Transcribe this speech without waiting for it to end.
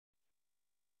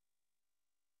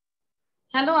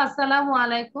Hello, assalamu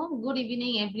alaikum. Good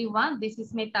evening, everyone. This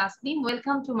is me Tasnim.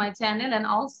 Welcome to my channel and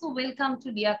also welcome to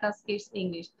Liakat Kids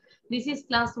English. This is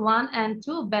class 1 and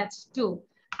 2, batch 2.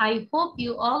 I hope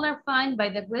you all are fine by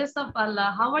the grace of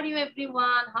Allah. How are you,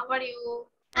 everyone? How are you?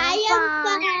 I am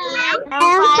fine.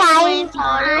 I'm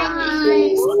fine.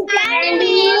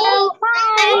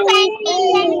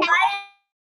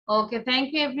 Okay,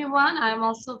 thank you, everyone. I'm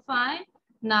also fine.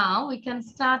 Now we can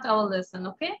start our lesson,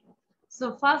 okay? So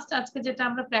first, আজকে যেটা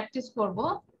আমরা practice করব,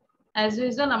 as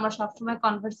usual আমরা সবসময়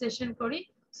conversation করি।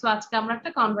 So আজকে আমরা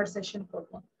একটা কনভারসেশন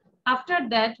করব। After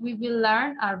that, we will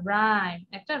learn a rhyme.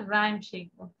 একটা rhyme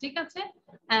শিখবো, ঠিক আছে?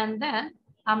 And then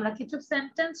আমরা কিছু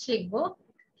সেন্টেন্স শিখবো।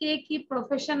 কে কি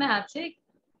প্রফেশনে আছে,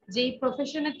 যেই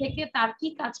প্রফেশনে থেকে তার কি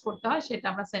কাজ করতে হয় সেটা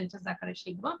আমরা সেন্টেন্স আকারে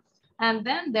শিখবো। And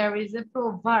then there is a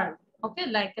proverb, okay,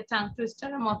 like a tongue twister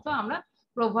এর মতো আমরা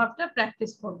প্রভাবটা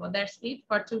প্র্যাকটিস করব। That's it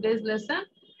for today's lesson.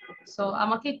 So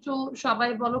আমাকে একটু সবাই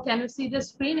বলো, can you see the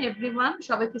screen everyone?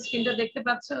 সবাই কি স্ক্রিনটা দেখতে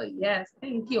পাচ্ছো? Yes,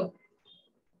 thank you.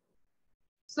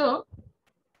 So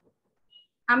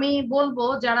আমি বলবো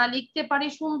যারা লিখতে পারি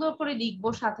সুন্দর করে লিখবো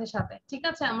সাথে সাথে, ঠিক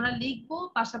আছে? আমরা লিখবো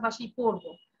পাশাপাশি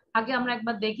পড়বো। আগে আমরা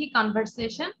একবার দেখি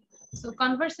কনভারসেশন। সো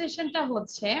কনভারসেশনটা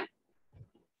হচ্ছে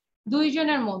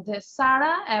দুইজনের মধ্যে,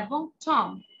 সারা এবং টম।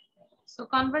 সো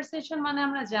কনভারসেশন মানে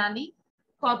আমরা জানি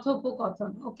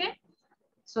কথোপকথন, ওকে?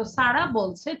 সো সারা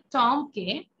বলছে টমকে,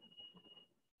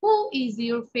 who is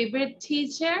your favorite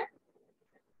teacher?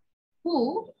 Who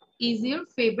is your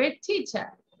favorite teacher?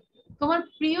 তোমার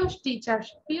প্রিয় টিচার,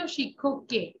 প্রিয় শিক্ষক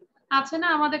কে? আছে না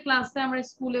আমাদের ক্লাসে, আমরা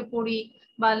স্কুলে পড়ি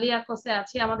বা লিয়াকসে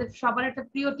আছি, আমাদের সবার একটা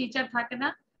প্রিয় টিচার থাকে না?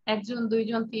 একজন,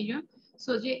 দুইজন, তিনজন।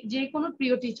 সো যে কোনো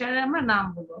প্রিয় টিচারের আমরা নাম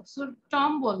বলবো। সো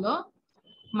টম বললো,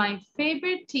 মাই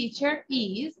ফেভারিট টিচার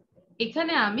ইজ,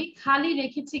 এখানে আমি খালি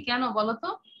রেখেছি কেন বলতো?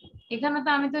 এখানে তো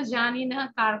আমি তো জানি না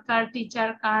কার কার টিচার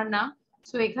কার নাম।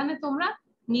 সো এখানে তোমরা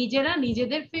নিজেরা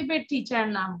নিজেদের ফেভারিট টিচার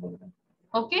নাম বলবে,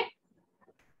 ওকে?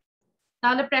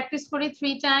 তাহলে প্র্যাকটিস করি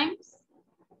 3 Times.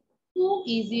 Who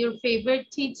is your favorite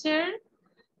teacher?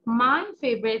 My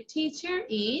favorite teacher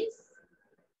is,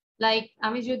 like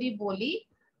আমি যদি বলি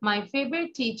my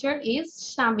favorite teacher is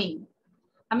Shamim,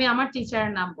 আমি আমার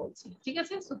টিচারের নাম বলছি, ঠিক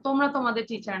আছে? সো তোমরা তোমাদের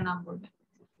টিচারের নাম বলবে।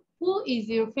 Who is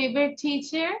your favorite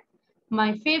teacher?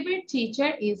 My favorite teacher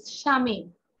is Shamim.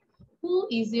 Who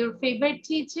is your favorite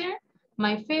teacher?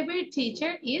 My favorite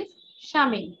teacher is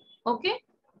Shamim. ওকে?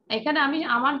 এখানে আমি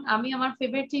আমার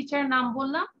ফেভারিট টিচারের নাম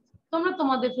বললাম, তোমরা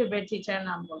তোমাদের ফেভারিট টিচারের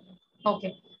নাম বলবে, ওকে?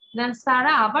 দেন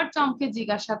সারা আবার টমকে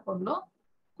জিজ্ঞাসা করলো,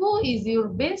 who is your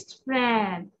best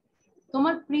friend?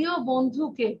 তোমার প্রিয়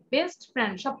বন্ধুকে, বেস্ট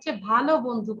ফ্রেন্ড সবচেয়ে ভালো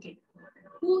বন্ধুকে।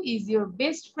 Who is your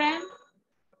best friend?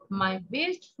 My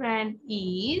best friend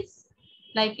is,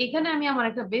 like এখানে আমি আমার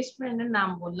একটা বেস্ট ফ্রেন্ডের নাম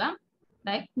বললাম,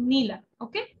 like Nila,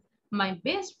 okay? My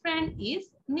best friend is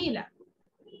Nila.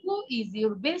 Who is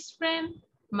your best friend?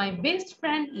 My best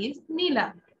friend is Neela.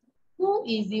 Who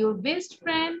is your best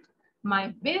friend? My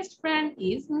best friend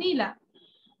is Neela.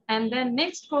 And then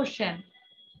next question.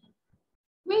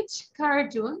 Which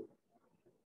cartoon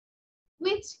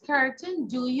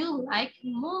do you like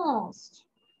most?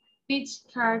 Which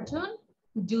cartoon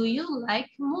do you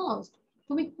like most?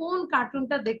 তুমি কোন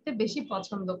কার্টুনটা দেখতে বেশি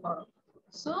পছন্দ করো?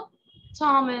 So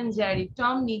Tom and Jerry.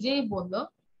 Tom নিজেই বললো,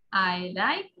 I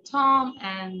like Tom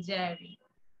and Jerry.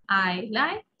 I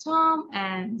like Tom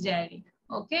and Jerry.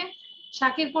 Okay?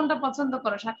 Shakir কোনটা পছন্দ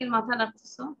করো? শাকির মাথা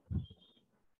নাড়তেছো।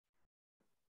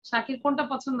 শাকির কোনটা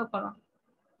পছন্দ করো?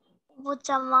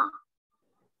 অবুচামা।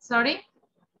 সরি?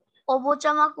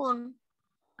 অবুচামা কোন?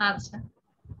 আচ্ছা,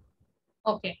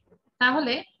 ওকে।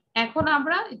 তাহলে এখন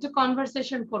আমরা একটু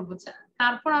কনভারসেশন করবো।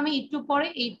 তারপর আমি একটু পরে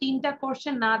এই 3টা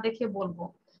কোশ্চেন না দেখে বলবো,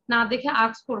 না দেখে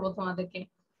আস্ক করবো তোমাদেরকে।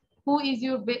 Who is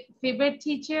your favorite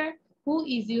teacher? Who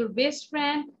is your best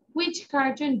friend? Which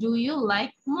cartoon do you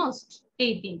like most?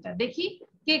 এই 3টা দেখি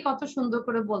কে কত সুন্দর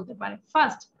করে বলতে পারে।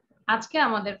 ফার্স্ট, আজকে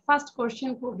আমাদের ফার্স্ট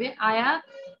কোশ্চেন করবে আয়াত,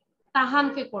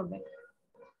 তাহানকে করবে।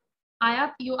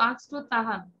 আয়াত, you ask to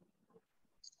তাহান।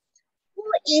 Who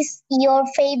is your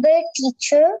favorite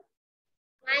teacher?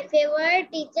 My favorite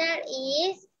teacher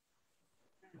is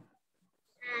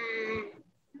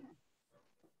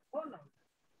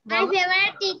my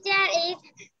favorite teacher is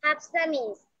Hafsa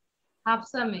Miss.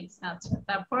 Hafsa miss. আচ্ছা,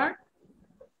 তারপর?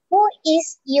 Who is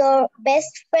your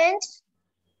best friend?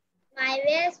 My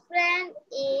best friend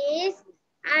is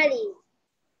Ali.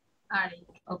 Arif.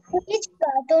 Okay. Which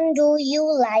cartoon do you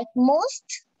like most?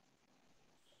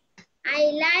 I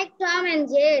like Tom and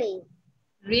Jerry.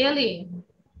 Really?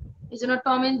 এই জন্য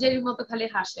Tom and জেরির মতো খালি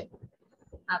হাসে।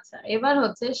 আচ্ছা, এবার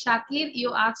হচ্ছে Shakir, you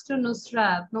ask two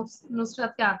Nusrat.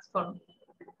 নুসরাতকে ask করো।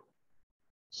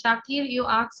 Shakir, you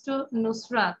asked to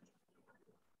Nusrat.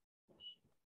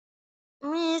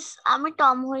 Miss আমি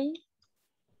টম হই।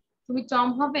 তুমি টম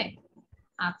হবে?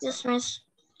 আচ্ছা, ইয়েস মিস।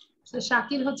 তো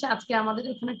শাকির হচ্ছে আজকে আমাদের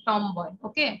এখানে টম বয়।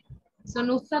 ওকে, সো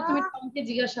নুসরাত তুমি টমকে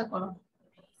জিজ্ঞাসা করো।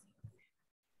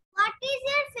 What is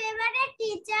your favorite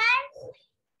teacher?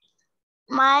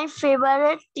 My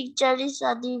favourite teacher is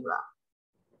Adiba.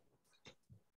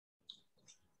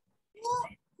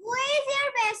 Who is your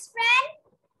best friend?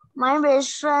 My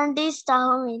best friend is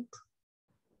Tahmid.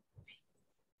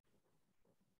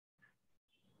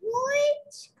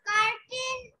 Which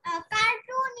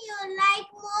cartoon you like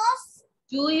most?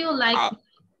 Do you like?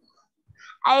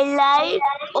 I like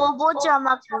ওবো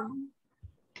জামাকুন।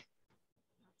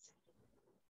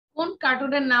 কোন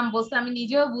কার্টুনের নাম বলছে? আমি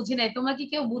নিজেও বুঝি নাই, তোমরা কি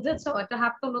কেউ বুঝেছো? একটা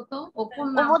হাত তোলো তো। ও কোন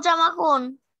নাম? ওবো জামাকুন।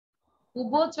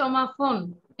 উবো চমা ফোন,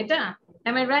 এটা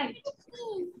am I right?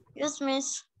 Yes miss.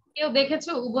 কেউ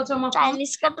দেখেছো উবো চমা ফোন?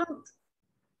 Chinese cartoon.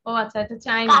 ও আচ্ছা, এটা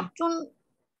চাইনিজ কার্টুন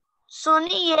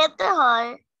সোনি ইয়েতে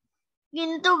হয়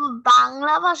কিন্তু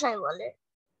বাংলা ভাষায় বলে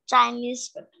চাইনিজ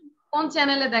কার্টুন। কোন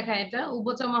চ্যানেলে দেখায় এটা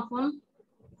উবো চমা ফোন?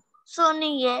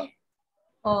 সোনি ইয়ে।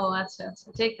 ও আচ্ছা আচ্ছা,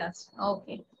 ঠিক আছে,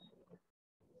 ওকে।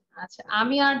 আচ্ছা,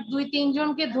 আমি আর 2-3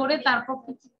 জনকে ধরে তারপর,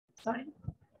 সরি,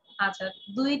 আচ্ছা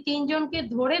 2-3 জনকে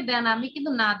ধরে দেন, আমি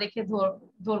কিন্তু না দেখে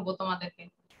ধরবো তোমাদেরকে।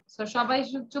 তো সবাই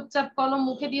চুপচাপ কলম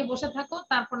মুখে দিয়ে বসে থাকো,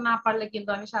 তারপর না পারলে কিন্তু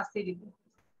আমি শাস্তি দিব,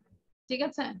 ঠিক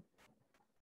আছে?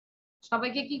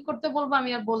 সবাইকে কি করতে বলবো আমি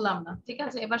আর বললাম না, ঠিক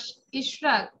আছে? এবার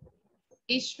Ishraq,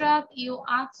 Ishraq you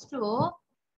ask two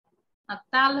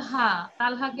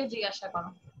তালহাকে জিজ্ঞাসা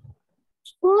করো।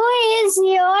 Who is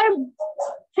your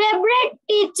favorite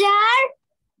teacher?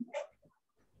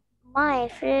 My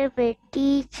favorite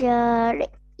teacher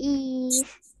is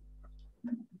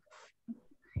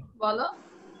বলো।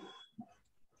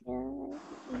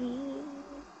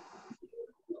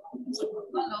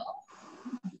 বলো,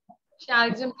 সে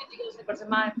আরেকজনকে জিজ্ঞাসা করছে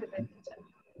মা ফেভারিট টিচার।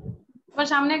 তোমার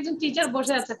সামনে একজন টিচার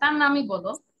বসে আছে, তার নামই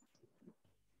বলো।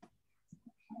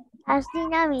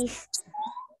 Tasnim is.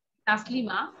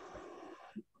 Taslima?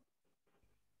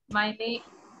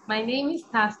 My name is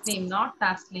Tasnim, not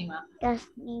Taslima.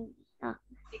 Tasnim.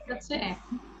 ঠিক আছে,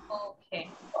 ওকে।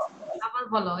 আবার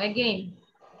বলো again.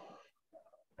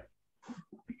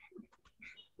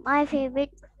 My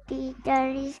favorite teacher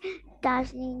is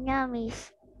Tasnim is.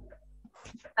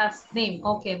 Tasnim,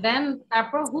 okay. Then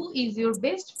তারপর who is your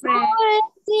best friend? Who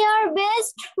is your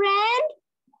best friend?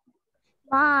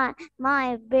 My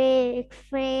best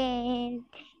friend.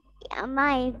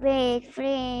 My best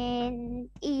friend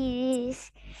is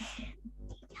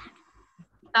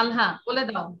তালহা, বলে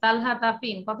দাও। তালহা,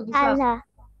 তাফিন, কত কিছু আছে। Allah.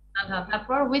 তালহা,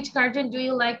 তারপর which cartoon do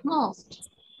you like most?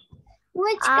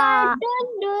 Which cartoon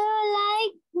do you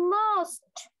like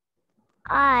most?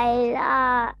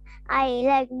 I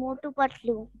like Motu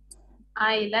Patlu.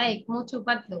 I like Motu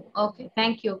Patlu. Okay,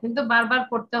 thank you. কিন্তু বারবার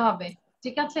পড়তে হবে,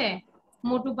 ঠিক আছে?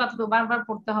 মোটু পাতলু বারবার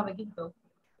পড়তে হবে, কিন্তু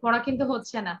পড়া কিন্তু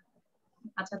হচ্ছে না।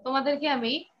 আচ্ছা, তোমাদেরকে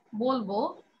আমি বলবো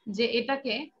যে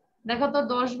এটাকে দেখো তো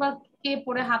 10 বার কে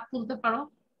পড়ে হাত তুলতে পারো?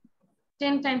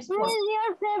 10 times Who is your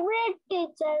favorite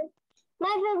teacher?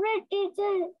 My favorite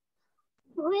teacher.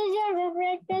 Who is your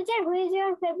favorite teacher? Who is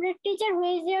your favorite teacher? Who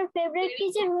is your favorite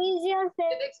teacher? Who is your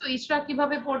favorite? দেখছো ইশরা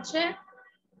কিভাবে পড়ছে?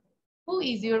 Who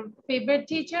is your favorite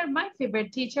teacher? My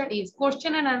favorite teacher is.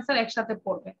 Question and answer একসাথে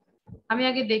পড়বে। আমি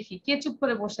আগে দেখি কে চুপ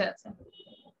করে বসে আছে।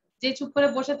 যে চুপ করে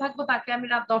বসে থাকবো তাকে আমি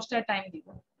রাত 10টায় টাইম দিব,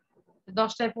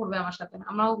 10টায় পড়বে আমার সাথে।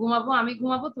 আমরাও ঘুমাবো, আমি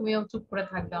ঘুমাবো, তুমিও চুপ করে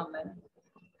থাকবে অনলাইনে।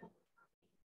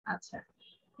 আচ্ছা,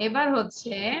 এবার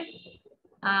হচ্ছে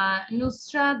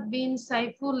নুসরাত বিন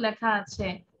সাইফুল লেখা আছে,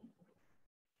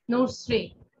 নুরশ্রী।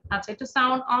 আচ্ছা, একটু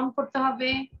সাউন্ড অন করতে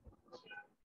হবে।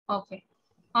 ওকে,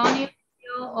 on your,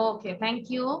 okay, thank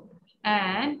you.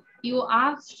 And you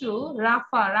ask two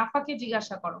রাফা, রাফাকে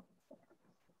জিজ্ঞাসা করো।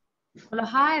 বলো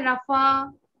হাই রাফা।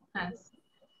 হ্যাঁ,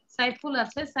 সাইফুল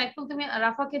আছে, সাইফুল তুমি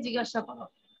রাফাকে জিজ্ঞাসা করো।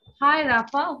 High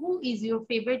Rafa, who is your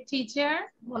favourite teacher?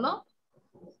 বলো।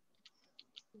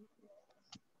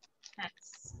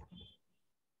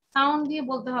 সাউন্ড দিয়ে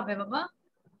বলতে হবে বাবা।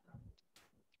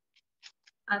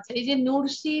 আচ্ছা, এই যে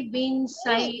নুরশি বিন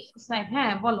সাইফ,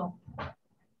 হ্যাঁ বলো।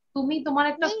 তুমি, তোমার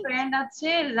একটা ফ্রেন্ড আছে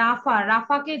রাফা,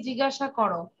 রাফাকে জিজ্ঞাসা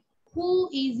করো who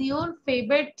is your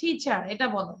favourite teacher, এটা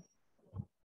বলো।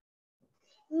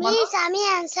 মিস আমি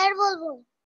অ্যানসার বলবো।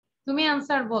 তুমি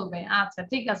অ্যানসার বলবে, আচ্ছা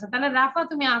ঠিক আছে। তাহলে রাফা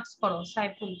তুমি আস্ক করো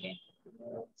সাইফুলকে।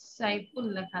 সাইফুল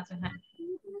লেখা আছে, হ্যাঁ।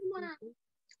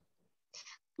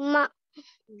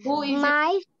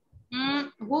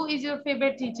 Who is your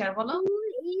favorite teacher? বলো। Who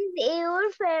is your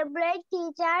favorite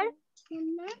teacher?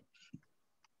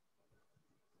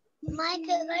 My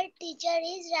favorite teacher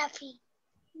is Rafi.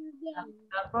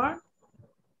 তারপর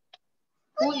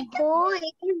who is Who is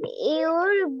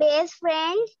your best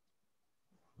friend?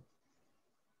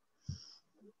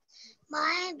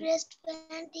 My best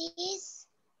friend is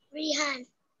Rihan.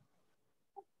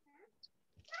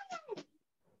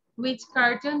 which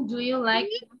cartoon do you like?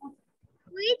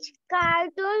 Which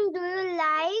cartoon do you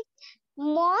like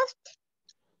most?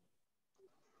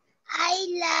 I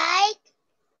like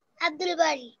Abdul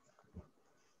Bari.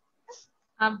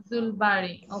 Abdul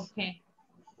বারি। ওকে,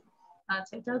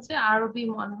 আচ্ছা এটা হচ্ছে আরবি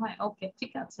মনে হয়। ওকে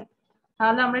ঠিক আছে,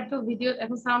 তাহলে আমরা একটু ভিডিও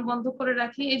এখন সাউন্ড বন্ধ করে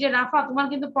রাখি। এই যে রাফা, তোমার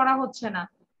কিন্তু পড়া হচ্ছে না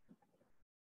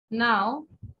নাও।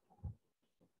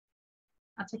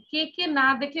 আচ্ছা, কে কে না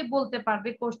দেখে বলতে পারবে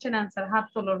কোশ্চেন অ্যান্সার? হাত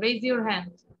তোলো, রেজ ইউর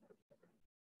হ্যান্ড।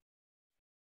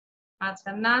 আচ্ছা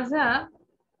নাজা,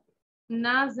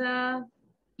 নাজা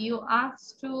you ask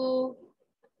two,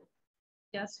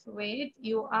 just wait,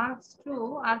 you ask two,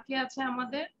 আর কে আছে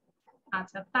আমাদের?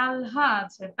 আচ্ছা তালহা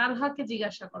আছে, তালহাকে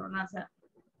জিজ্ঞাসা করো নাজা।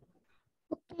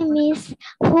 Miss,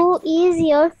 who is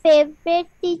your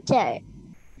favorite teacher?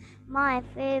 My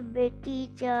favorite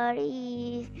teacher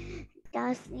is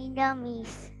Tasnim,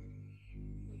 Miss.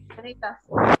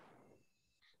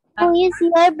 Who is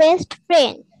your best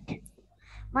friend?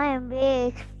 My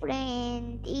best friend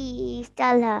is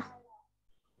Talha.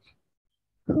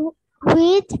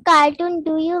 Which cartoon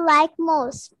do you like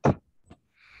most?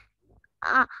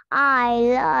 I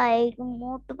like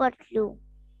Motu Patlu.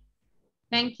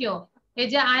 Thank you. এই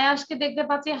যে আয়াসকে দেখতে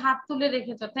পাচ্ছি হাত তুলে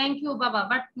রেখেছো, thank you বাবা,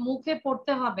 but মুখে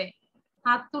পড়তে হবে,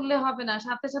 হাত তুললে হবে না,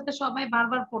 সাথে সাথে সবাই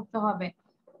বারবার পড়তে হবে।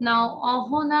 নাও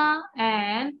অহনা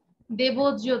এন্ড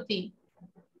দেবজ্যোতি।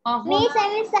 Miss, অহনা,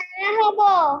 আমি সারা হব।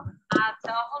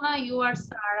 আচ্ছা Ahana you R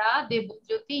Sara,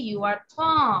 Debjyoti you R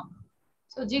Tom.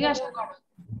 তো জিজ্ঞাসা করো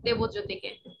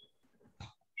দেবজ্যোতিকে।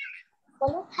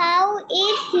 How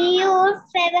is your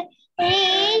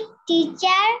favorite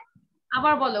teacher?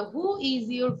 আবার বলো, who is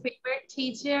your favourite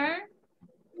teacher?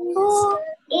 Who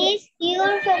is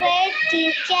your favorite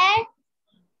teacher?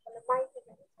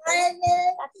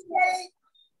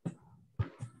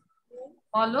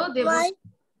 বলো Debjyoti.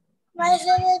 My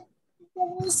favorite teacher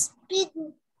is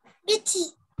Bithi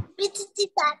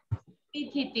teacher.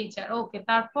 Tithi teacher. ওকে,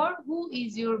 তারপর who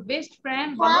is your best friend?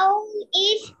 বলো। How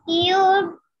is your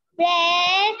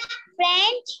best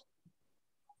friend?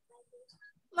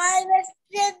 My best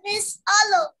friend is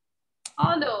Alo.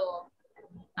 হলো।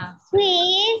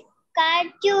 Which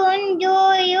cartoon do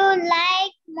you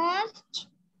like most?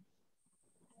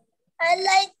 I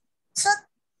like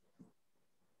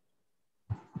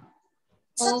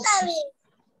Chota Bheem.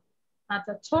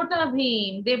 আচ্ছা ছোটা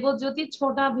ভীম, দেবজ্যোতি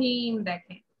ছোটা ভীম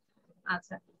দেখে।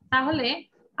 আচ্ছা তাহলে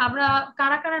আমরা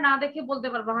কারা কারা না দেখে বলতে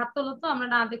পারবো? হাত তোলো তো, আমরা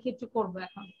না দেখে একটু করবো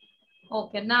এখন।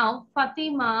 ওকে নাও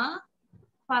Fatima,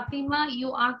 Fatima you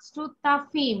ask two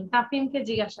তাফিম, তাফিমকে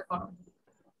জিজ্ঞাসা করো।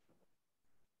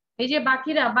 এই যে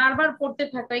বাকিরা বারবার পড়তে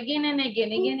থাকো, again and again,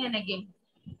 again and again.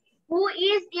 Who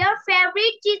is your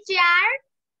favorite teacher?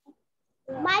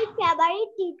 My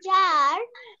favorite teacher,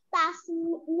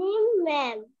 Tasnim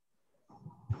ma'am.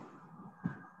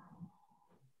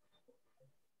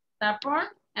 তারপর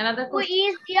another Who question.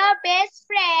 is your best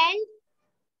friend?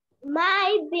 My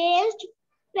best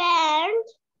friend,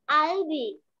 Albi.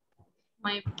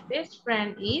 My best friend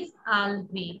is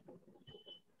Alvi.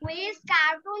 Which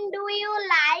cartoon do you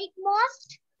like most?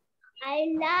 I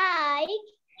like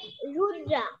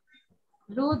Rudra.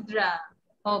 Rudra.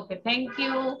 Okay thank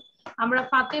you. আমরা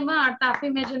ফাতেমা আর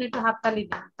তাফিমের জন্য একটু হাততালি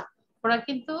দিই। ওরা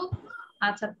কিন্তু,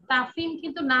 আচ্ছা তাফিম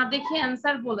কিন্তু না দেখে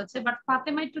অ্যান্সার বলেছে, বাট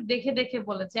ফাতেমা একটু দেখে দেখে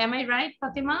বলেছে। M I right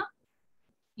Fatema?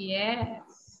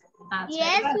 Yes. আচ্ছা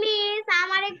Yes, miss.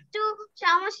 আমার একটু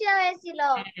সমস্যা হয়েছিল।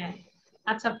 হ্যাঁ।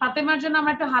 আচ্ছা ফাতেমার জন্য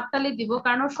আমরা একটু হাততালি দিব,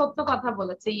 কারণ ও সত্য কথা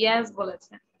বলেছে, ইয়েস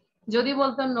বলেছে। যদি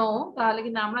বলতো নো তাহলে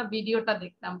কিন্তু আমরা ভিডিওটা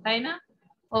দেখতাম, তাই না?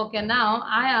 ওকে নাও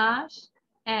আয়াশ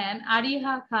and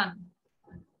Ariha Khan.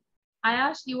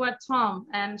 Ayash, you are Tom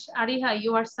and Ariha,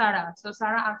 you are Sarah. So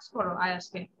Sarah asks for Ayash.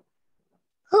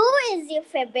 Who is your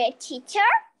favorite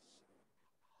teacher?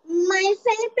 My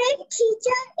favorite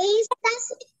teacher is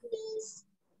Tasnim.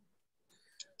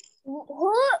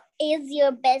 Who is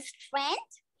your best friend?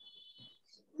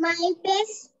 My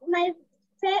best friend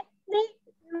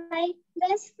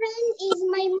is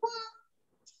my mom.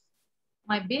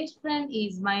 My best friend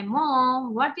is my mom.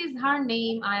 What is her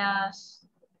name, Ayash?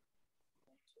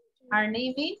 Her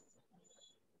name is?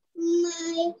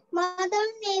 My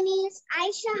mother's name is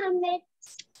Aisha Ahmed.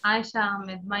 Aisha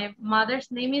Ahmed. My mother's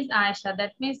name is Aisha.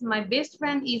 That means my best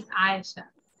friend is Aisha.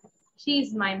 She is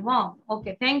my mom.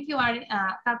 Okay, thank you.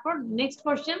 Next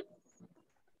question.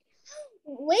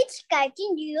 Which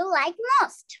cartoon do you like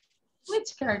most? Which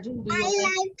cartoon do I you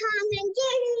like? like Tom and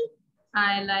Jerry.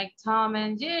 I like Tom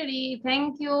and Jerry.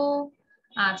 Thank you.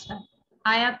 আচ্ছা,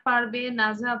 আয়াত পারবে,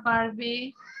 নাজা পারবে,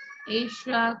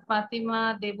 ইশরাক, ফাতিমা,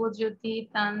 দেবজ্যোতি,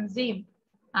 তানজিম।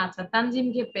 আচ্ছা,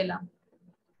 তানজিমকে পেলাম।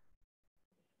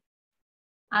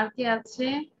 আর কে আছে?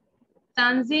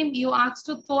 Tanzim, you ask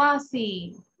two তোয়াসিম।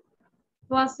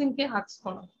 তোয়াসিমকে ask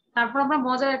করো। তারপর আমরা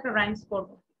মজার একটা রাইমস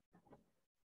করবো।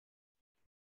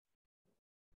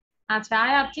 আচ্ছা,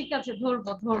 আয়াত ঠিক আছে,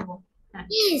 ধরবো। হ্যাঁ।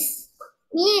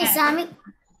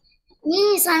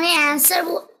 মিস আমি অ্যানসার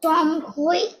টম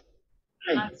হই।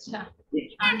 আচ্ছা,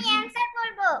 আমি অ্যানসার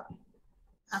বলবো।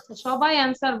 আচ্ছা, সবাই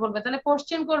অ্যানসার বলবে, তাহলে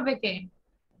কোশ্চেন করবে কে?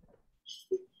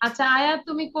 আচ্ছা, আয়াত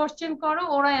তুমি কোশ্চেন করো,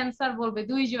 ওরা অ্যানসার বলবে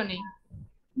দুইজনেই।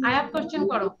 আয়াত কোশ্চেন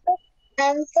করো।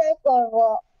 অ্যানসার করব।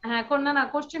 হ্যাঁ, না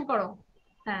কোশ্চেন করো।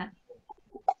 হ্যাঁ।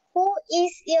 Who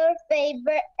is your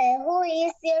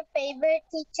favorite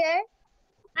teacher?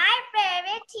 My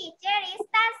favorite teacher is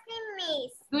Tasnim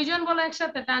Miss. দুইজন বলো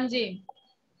একসাথে। Tanzim,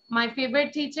 my favourite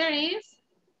teacher is,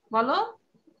 বলো।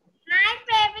 My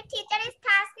favorite teacher is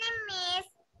Tasnim Miss.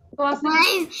 My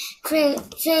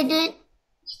favorite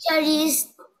teacher is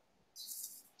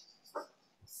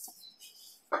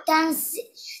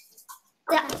Tasnim.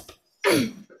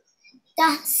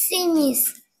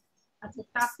 আচ্ছা,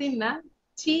 তাসনিম না,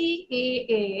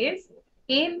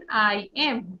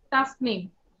 TASNIM, তাসনিম।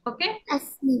 ওকে,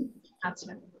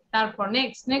 আচ্ছা। তারপর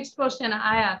নেক্সট কোশ্চেন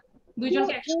আয়াত,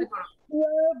 দুইজনকে একসাথে করো।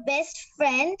 Your best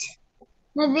friend?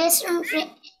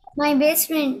 My best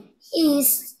friend is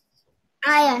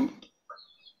Ayan.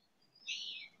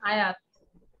 আয়াত,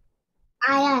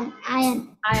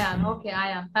 আয়ান, ওকে,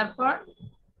 আয়ান। তারপর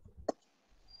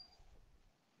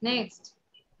নেক্সট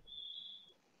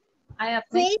আয়াত।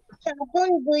 Which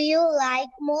cartoon do you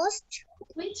like most?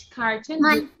 Which cartoon?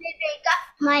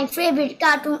 My favorite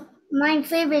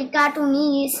cartoon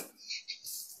is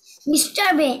Mr.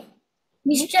 Bean.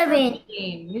 Mr.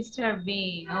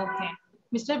 Bean, okay.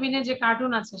 Mister বিনের যে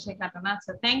কার্টুন আছে সেই কার্টুন।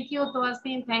 আচ্ছা, থ্যাংক ইউ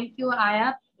তোয়াসিম, থ্যাংক ইউ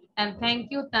আয়াত, and thank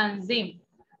you Tanzim.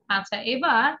 আচ্ছা,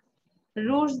 এবার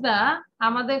রুশদা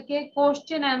আমাদেরকে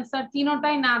কোশ্চেন অ্যান্সার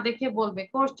তিনটাই না দেখে বলবে।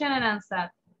 Question and answer.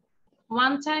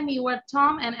 One time you are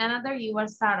Tom and another you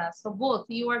are Sarah. So both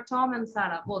you are Tom and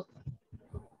Sarah, both.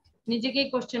 নিজেকেই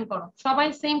কোশ্চেন করো, সবাই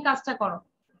সেম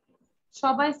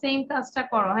কাজটা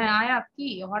করো। হ্যাঁ, আয়াত কি,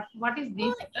 what is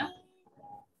this? এটা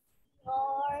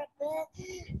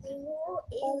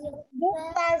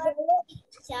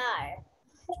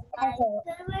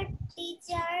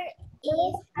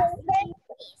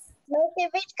My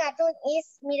favorite cartoon is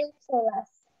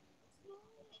Miraculous.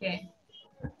 okay.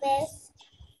 Best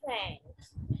friend.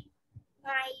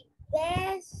 My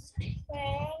best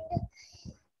friend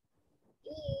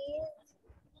is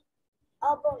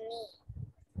Abomi.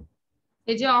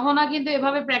 এই যে অহনা কিন্তু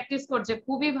এভাবে প্র্যাকটিস করছে,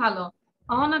 খুবই ভালো।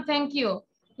 Ahana, thank you.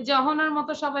 এই যে অহনার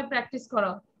মতো সবাই প্র্যাকটিস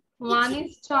করো। One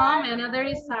is Tom, another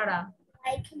is Sarah.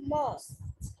 Like most.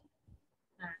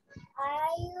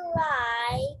 I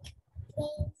like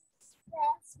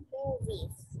princess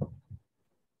movies.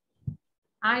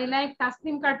 I like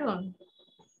Tasnim cartoon.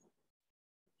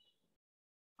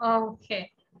 Okay.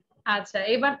 আচ্ছা,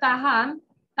 এবার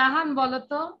তাহান বলো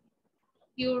তো।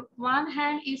 Your one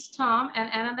hand is Tom and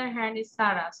another hand is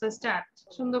Sarah. So start.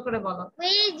 সুন্দর করে বলো। Who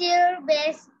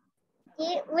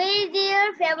is your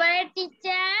favorite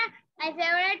teacher? My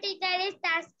favorite teacher is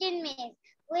Taskin Miss.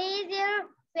 Who is your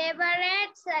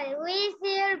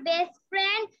best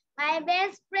friend? My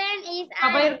best friend is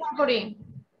সবাই এরকম করি।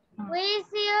 Who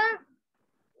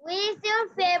is your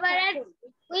favorite?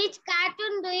 Which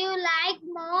cartoon do you like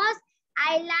most?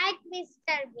 I like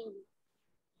Mr. Bean.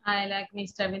 I like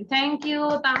Mr. Bean. Thank you.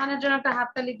 তাহানের জন্য একটা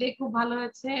হাততালি দিয়ে, খুব ভালো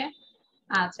হয়েছে।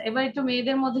 আচ্ছা, এবার একটু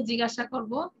মেয়েদের মধ্যে জিজ্ঞাসা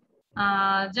করব।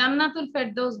 জান্নাতুল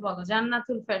ফেরদৌস বলো।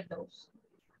 জান্নাতুল ফেরদৌস।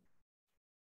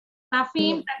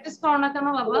 তাফিম, প্র্যাকটিস করো না কেন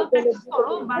বাবা? প্র্যাকটিস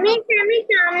করো। আমি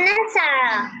সামনে সারা।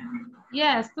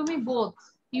 Yes, তুমি both.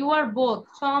 You are both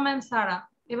Tom and Sarah.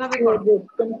 এভাবে করো।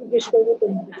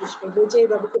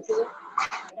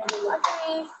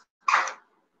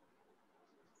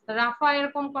 রাফা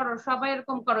এরকম করো, সবাই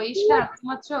এরকম করো। Ishraq,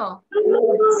 ঘুমাচ্ছো?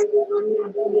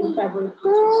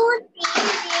 Who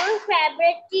is your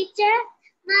favorite teacher?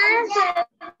 My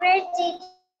favorite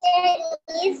teacher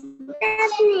is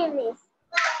Tasnim.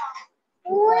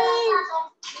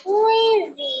 Who is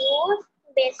your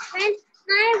best friend?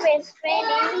 My best friend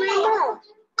is my mom.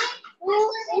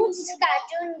 Which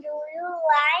cartoon do you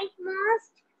like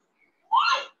most?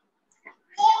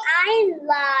 I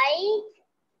like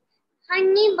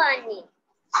Honey Bunny.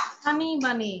 হানি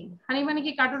বানি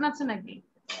কি cartoon আছে নাকি?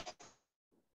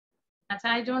 আচ্ছা,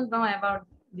 I don't know about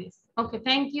this. Okay,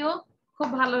 thank you. খুব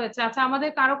ভালো হয়েছে। আচ্ছা, আমাদের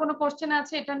কারো কোনো কোশ্চেন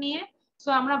আছে এটা নিয়ে? সো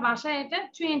আমরা বাসায় এটা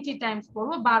 20 টাইমস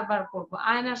পড়বো, বারবার পড়বো,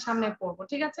 আয়নার সামনে পড়বো,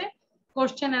 ঠিক আছে?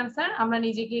 কোশ্চেন অ্যান্সার আমরা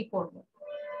নিজেকেই করব।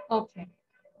 ওকে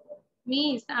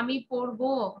মিস, আমি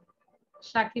পড়বো,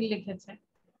 শাকিল লিখেছে।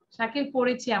 শাকিল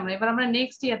পড়েছি আমরা, এবার আমরা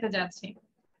নেক্সট ইয়াতে যাচ্ছি।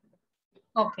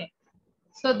 ওকে,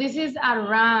 so this is a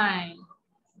rhyme.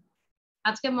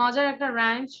 আজকে মজার একটা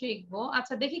রাইম শিখবো।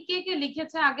 আচ্ছা, দেখি কে কে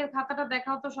লিখেছে, আগের খাতাটা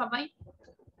দেখাও তো সবাই।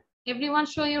 Everyone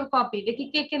show your copy. দেখি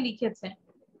কে কে লিখেছে,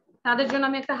 তাদের জন্য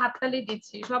আমি একটা হাততালি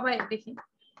দিচ্ছি। সবাই দেখি।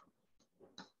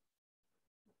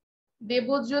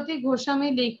 Debjyoti Goswami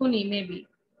লেখুনি maybe.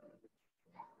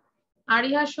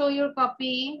 Ariha show your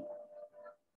copy.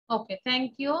 Okay, thank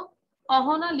you.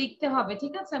 Ahana লিখতে হবে,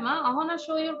 ঠিক আছে মা? Ahana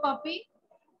show your copy.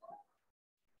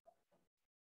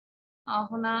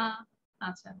 Ahana,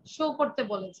 আচ্ছা, শো করতে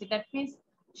বলেছি, that means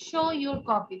show your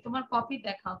copy. তোমার কপি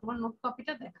দেখাও, তোমার নোট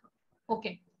কপিটা দেখাও।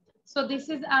 ওকে, so this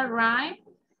is R rhyme.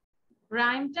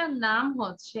 রাইমটার নাম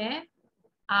হচ্ছে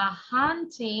আ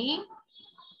হান্টিং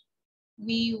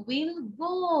we will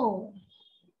go.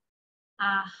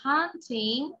 A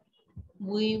hunting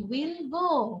we will go.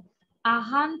 A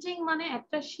hunting মানে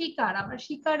একটা শিকার, আমরা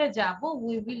শিকারে যাব।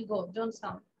 We will go, don't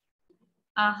sound.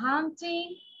 A hunting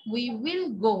we will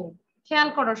go. খেয়াল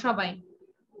করো সবাই,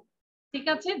 ঠিক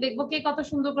আছে? দেখবো কে কত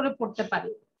সুন্দর করে পড়তে পারে।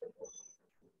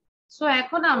 সো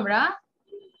এখন আমরা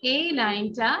এই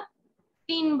লাইনটা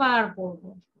 3 বার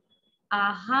পড়বো। A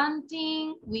hunting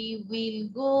we will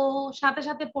go, সাথে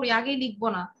সাথে পড়ি, আগেই লিখবো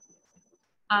না।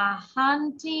 A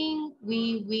hunting we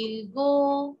will go.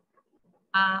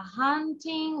 A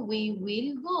hunting we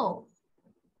will go.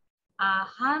 A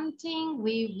hunting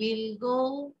we will go.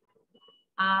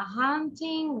 A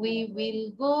hunting we will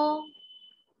go.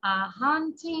 A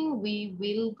hunting we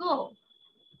will go.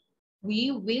 We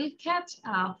will catch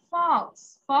a fox.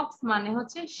 Fox মানে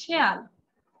হচ্ছে শেয়াল।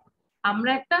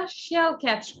 আমরা একটা শেয়াল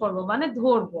catch করব, মানে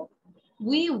ধরবো।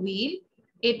 We will,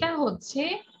 এটা হচ্ছে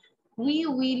we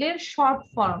will এর শর্ট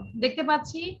ফর্ম। দেখতে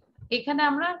পাচ্ছি এখানে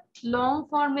আমরা লং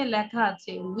ফর্মে লেখা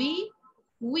আছে we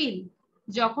will।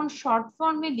 যখন শর্ট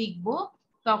ফর্মে লিখবো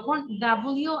তখন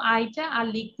WI টা আর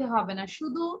লিখতে হবে না,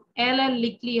 শুধু LL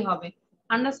লিখলেই হবে।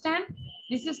 Understand?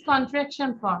 This is contraction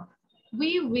form.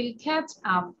 We will catch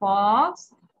a fox.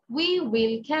 We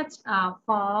will catch a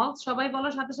fox. সবাই বলো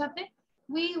সাথে সাথে।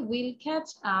 We will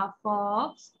catch a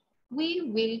fox. We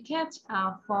will catch a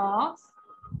fox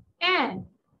and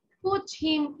put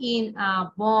him in a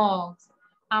box.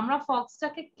 আমরা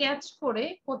ফক্সটাকে catch করে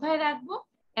কোথায় রাখবো?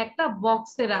 একটা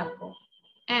বক্সে রাখবো।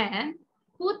 And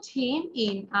put him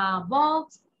in a box.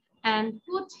 And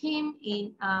put him in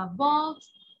a box.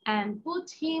 And put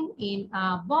him in a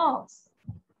box.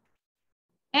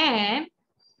 And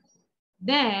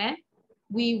then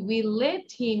we will let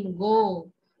him go.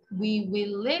 We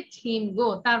will let him go.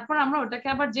 তারপর আমরা ওটাকে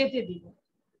আবার যেতে দিব।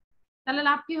 তাহলে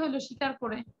লাভ কি হলো? শিকার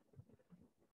করে।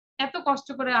 এত কষ্ট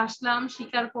করে আসলাম,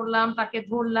 শিকার করলাম, তাকে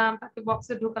ধরলাম, তাকে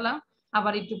বক্সে ঢোকালাম,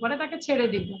 আবার একটু পরে তাকে ছেড়ে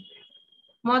দিব।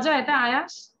 মজা এটা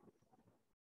আয়াস?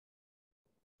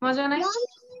 মজা নাই?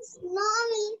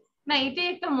 না, এটাই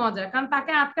একটা মজা, কারণ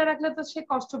তাকে আটকে রাখলে তো সে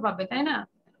কষ্ট পাবে, তাই না?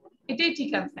 এটাই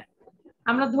ঠিক আছে।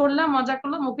 আমরা ধরলাম, মজা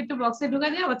করলাম, ওকে একটু বক্সে ঢুকা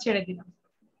দিয়ে আবার ছেড়ে দিলাম।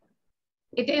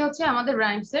 এটাই হচ্ছে আমাদের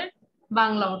রাইমস এর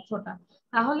বাংলা অর্থটা।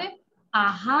 তাহলে a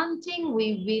hunting we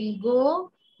will go,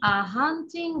 a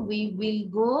hunting we will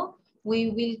go, we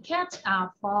will catch a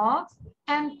fox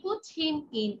and put him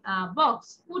in a box.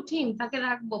 Put him, তাকে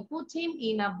রাখবো, put him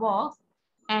in a box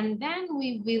and then we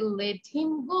will let him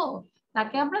go.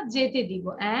 তাকে আমরা যেতে দিব,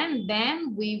 and then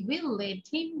we will let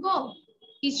him go.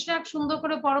 Ishraq সুন্দর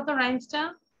করে পড়ো তো রাইমসটা।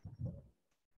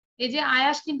 এই যে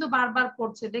আয়াস কিন্তু বারবার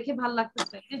পড়ছে, দেখে ভালো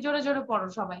লাগতেছে। জোরে জোরে পড়ো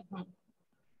সবাই।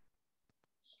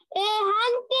 A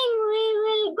hunting we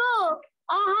will go.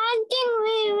 A hunting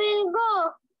we will go.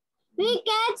 We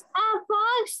catch a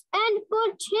fox and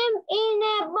put him in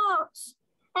a box.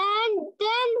 And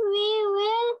then we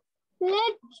will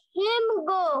let him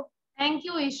go. Thank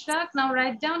you, Ishraq. Now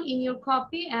write down in your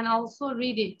copy and also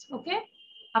read it, okay?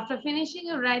 After finishing,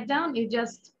 you write down, you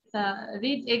just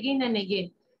read again and again.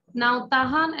 Now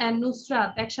Tahan and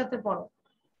Nusrat, একসাথে পড়ো।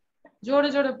 জোরে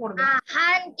জোরে পড়বে। A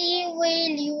hunting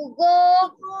will you go?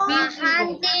 A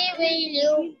hunting will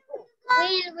you?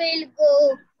 We will go.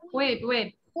 Wait.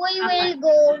 We will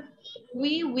go.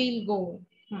 We will go.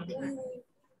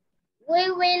 We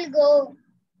will go.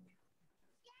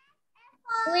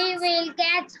 We will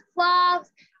catch fox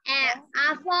and a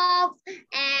fox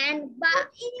and put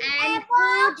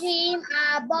him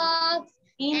a box.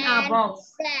 In a box.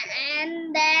 And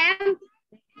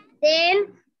then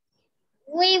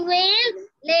We will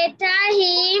later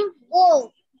him go.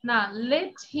 না,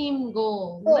 let him go.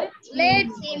 Let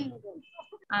him go.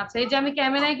 আচ্ছা, এই যে আমি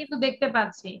ক্যামেরায় কিন্তু দেখতে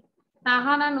পাচ্ছি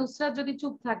তাহান আর নুসরাত যদি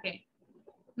চুপ থাকে।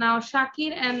 নাও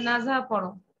শাকির এন্ড নাজা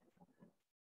পড়ো।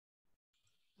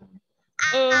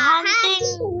 A hunting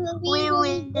we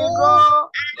will go.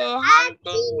 A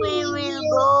hunting we will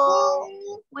go.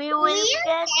 We will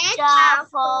catch a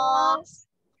fox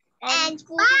and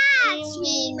put him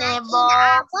in a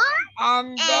box, and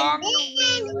then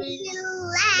we will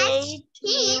let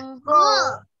him go.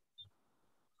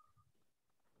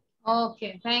 Okay,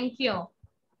 thank you.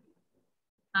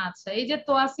 আচ্ছা, এই যে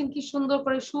তোয়াসিন কি সুন্দর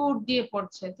করে সুর দিয়ে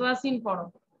পড়ছে। তোয়াসিন পড়ো।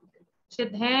 সে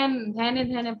ধ্যানে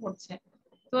ধ্যানে পড়ছে।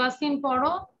 তোয়াসিন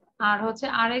পড়ো। আর হচ্ছে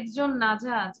আরেকজন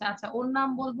নাজা আছে। আচ্ছা, ওর নাম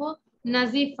বলবো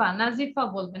নাজিফা। নাজিফা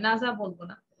বলবে, নাজা বলবো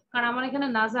না, কারণ আমার এখানে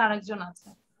নাজা আরেকজন আছে।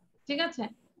 ঠিক আছে?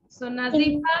 So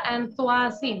Nazifa and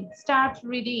Toyasin start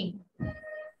reading.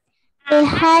 A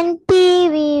hunting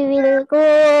we will go,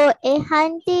 a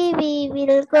hunting we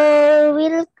will go,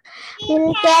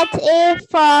 we'll catch a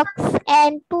fox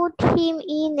and put him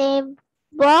in a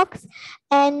box,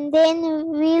 and then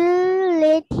we'll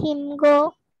let him go.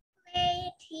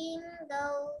 Let him go.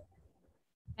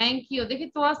 Thank you. দেখি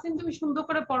তোয়াসিন তুমি সুন্দর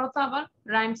করে পড়ো তো, আবার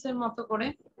rhymes এর মতো করে,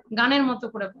 গানের মতো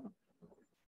করে পড়ো,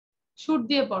 সুর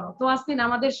দিয়ে পড়ো। তোয়াসিন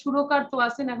আমাদের সুরকার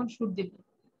তোয়াসিন এখন সুর দিবে।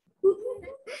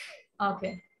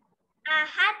 ওকে। A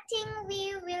hunting we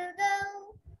will go.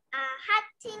 A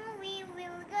hunting we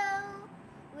will go.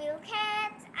 We'll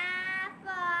catch a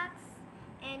fox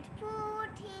and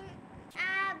put in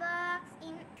a box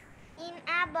in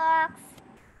a box,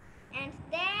 and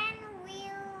then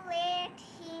we'll let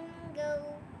him go.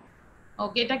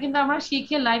 ওকে, এটা কিন্তু আমরা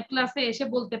শিখে লাইভ ক্লাসে এসে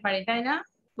বলতে পারি, তাই না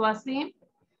তোয়াসিন?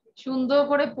 সুন্দর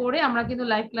করে পড়ে আমরা কিন্তু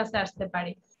লাইভ ক্লাসে আসতে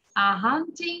পারি। A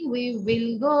hunting we will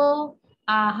go,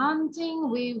 a hunting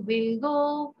we will go,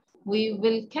 we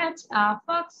will catch a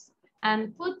fox and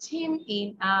put him in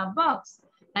a box,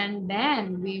 and then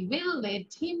we will let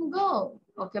him go.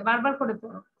 ওকে, বারবার করে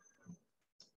পড়ো।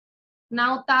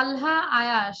 নাও তালহা,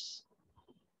 আয়াশ,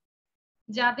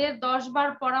 যাদের 10 বার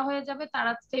পড়া হয়ে যাবে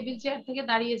তারা টেবিল চেয়ার থেকে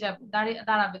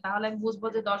দাঁড়াবে, তাহলে আমি বুঝবো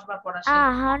যে 10 বার পড়া শেষ। A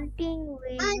hunting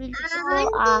we will go,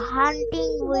 a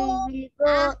hunting we will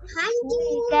go,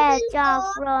 we'll catch a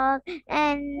frog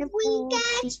and put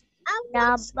it in a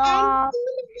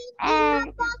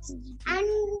box,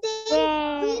 and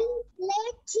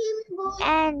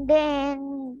then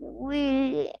we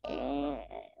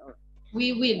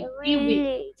will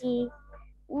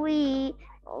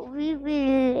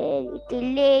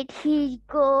let him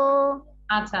go.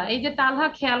 আচ্ছা, এই যে তালহা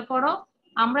খেয়াল করো,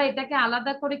 আমরা এটাকে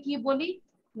আলাদা করে কি বলি?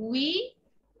 We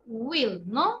will,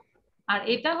 no? আর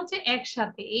এটা হচ্ছে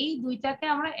একসাথে, এই দুইটাকে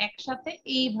আমরা একসাথে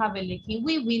এইভাবে লিখি,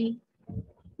 we will,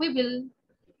 we will,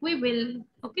 we will.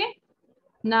 Okay,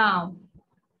 now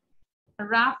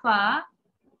Rafa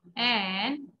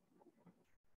and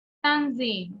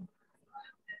Tanzim.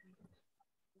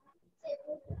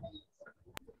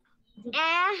 A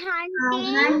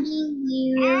hunting we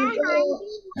will go.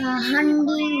 A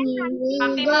hunting we will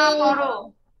Fatima go. পড়ো।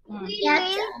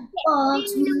 Catch a fox,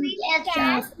 catch a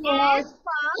fox,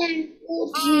 and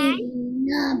put him in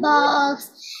a box,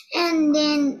 and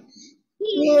then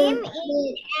we'll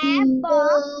let him go.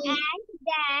 And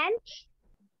then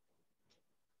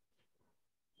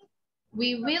we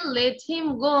will let him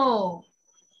go.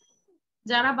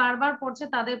 যারা বারবার পড়ছে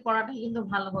তাদের পড়াটা কিন্তু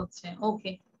ভালো হচ্ছে।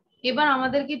 ওকে, এবার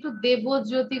আমাদেরকে একটু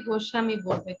দেবজ্যোতি গোস্বামী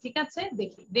বলবে, ঠিক আছে?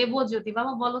 দেখি দেবজ্যোতি,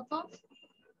 বাবা বলো তো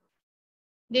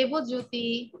দেবজ্যোতি।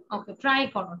 ওকে, ট্রাই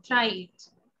করো, ট্রাই ইট।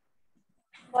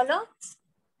 বলো।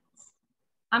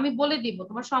 আমি বলে দিব,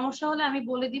 তোমার সমস্যা হলে আমি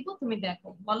বলে দিব, তুমি দেখো,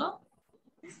 বলো।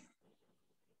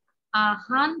 A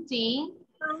hunting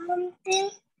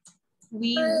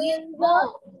we will go.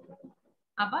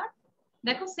 আবার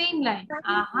দেখো, same line.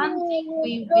 A hunting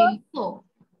we will go.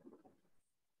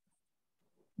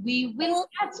 We will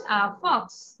catch a fox.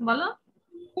 বলো।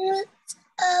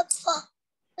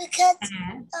 We catch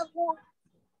a fox.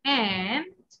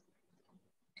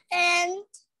 And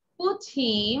put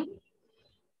him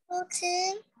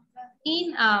in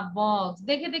a box.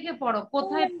 দেখে দেখে পড়ো,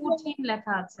 কোথায় put him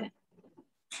লেখা আছে?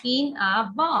 In a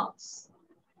box.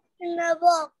 In a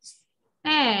box.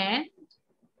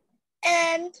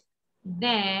 And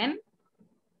then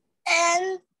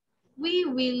we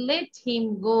will let him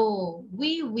go.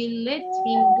 We will let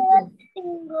him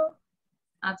go.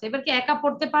 আচ্ছা, এবার কি একা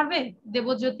পড়তে পারবে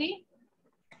দেবজ্যোতি?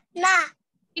 না।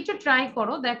 একটু ট্রাই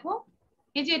করো, দেখো।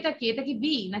 এই যে এটা কি, এটা কি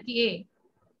বি নাকি এ?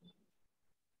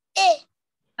 এ।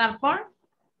 তারপর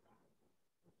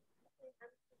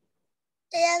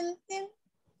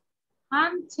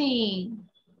hunting.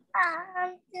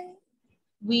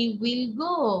 We will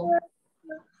go.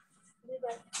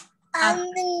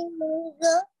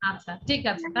 আচ্ছা ঠিক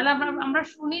আছে, তাহলে আমরা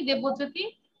শুনি দেবজ্যোতি,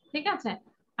 ঠিক আছে?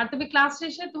 আর তুমি ক্লাস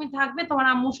শেষে তুমি থাকবে, তোমার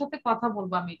আম্মুর সাথে কথা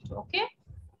বলবো আমি একটু, ওকে?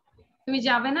 তুমি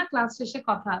যাবে না, ক্লাস শেষে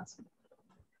কথা আছে।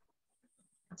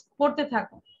 আচ্ছা, পড়তে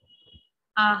থাকো।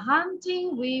 A hunting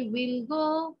we will go,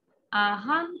 a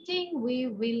hunting we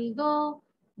will go,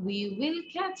 we will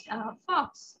catch a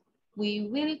fox, we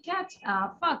will catch a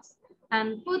fox and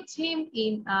put him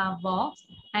in a box,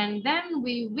 and then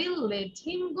we will let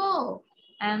him go,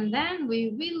 and then we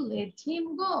will let him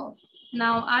go.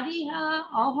 Now Ariha,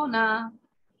 Ohona.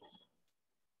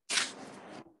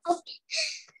 Okay.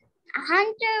 A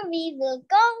hunter we will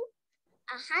go,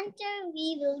 a hunter we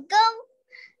will go.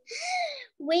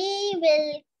 We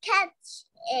will catch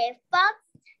a fox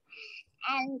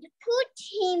and put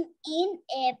him in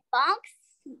a box,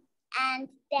 and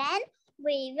then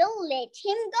we will let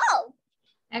him go.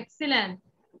 Excellent.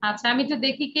 আচ্ছা, আমি তো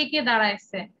দেখি কে কে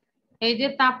দাঁড়াইছে। এই যে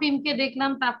তাফিমকে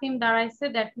দেখলাম, তাফিম দাঁড়াইছে,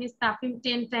 that means Tafim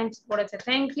 10 Times পড়েছে।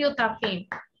 Thank you Tafim.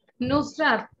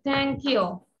 Nusrat, thank you.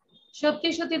 সত্যি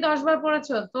সত্যি 10 বার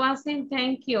পড়েছো? Toyasin,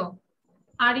 thank you.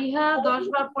 আরিহা 10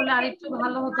 বার পড়লে আরেকটু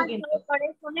ভালো হতো কিন্তু।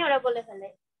 ওরা বলে ফেলে।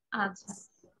 আচ্ছা,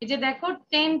 এই যে দেখো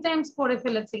 10 টাইমস পড়ে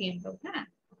ফেলেছে কিন্তু। হ্যাঁ,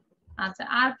 আচ্ছা,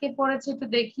 আর কে পড়েছে একটু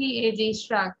দেখি। এই যে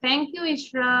Ishraq, thank you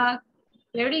Ishraq,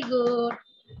 very good.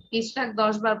 Ishraq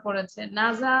 10 বার পড়েছে।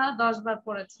 নাজা 10 বার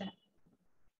পড়েছে।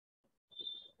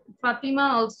 ফাতিমা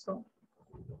অলসো।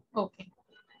 ওকে,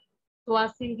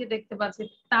 তোয়াসিনকে দেখতে পাচ্ছি।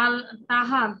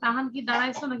 তাহান কি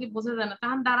দাঁড়াইছো নাকি বোঝা যায় না?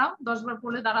 তাহান দাঁড়াও, 10 বার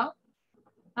পড়লে দাঁড়াও,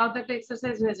 তাও তো একটা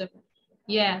এক্সারসাইজ হয়ে যাবে।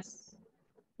 ইয়েস,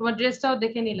 তোমার ড্রেসটাও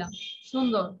দেখে নিলাম,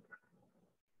 সুন্দর।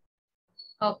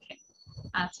 ওকে,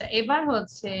 আচ্ছা, এবার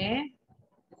হচ্ছে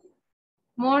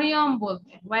মরিয়ম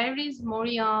বলবে। Where is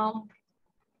Mariam?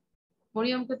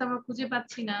 মরিয়মকে তো আমরা খুঁজে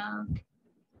পাচ্ছি না।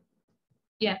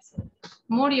 ইয়েস,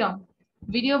 মরিয়ম।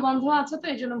 ভিডিও বন্ধ আছে তো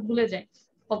এই জন্য ভুলে যাই।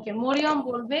 ওকে, মরিয়ম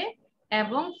বলবে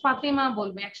এবং ফাতিমা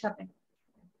বলবে একসাথে।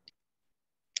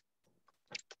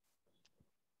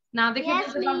 না দেখে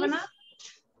বলতে পারবে না?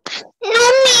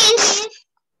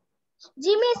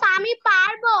 জি মিস, আমি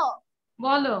পারবো।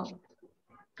 বলো।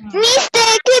 মিস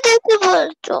দেখে দেখে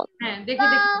বলছো। হ্যাঁ, দেখে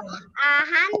দেখে বলো।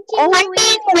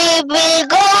 Hunting we will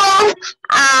go,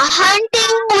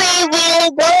 hunting we will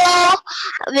go,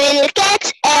 we'll catch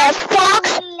a fox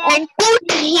and put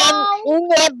him in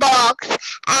a box,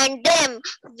 and then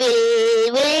we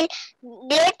will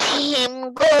let him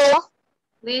go.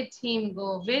 Let him go.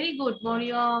 Very good,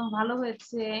 Mariam, ভালো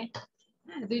হয়েছে।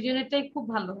 হ্যাঁ, দুইজনেরটাই খুব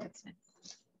ভালো হয়েছে।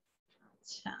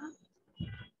 আচ্ছা,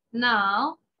 নাও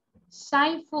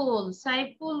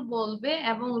সাইফুল বলবে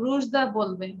এবং রুশদা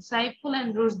বলবে। সাইফুল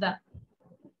এন্ড রুশদা।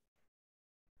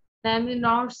 তাহলে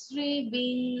নর্সরি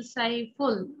বিন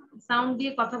সাইফুল সাউন্ড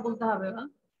দিয়ে কথা বলতে হবে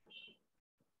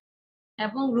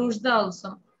এবং রুশদা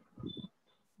অলসো।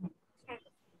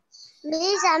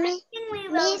 মিস,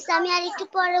 আমি আর একটু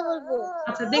পরে বলবো।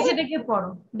 আচ্ছা, দেখে দেখে পড়ো,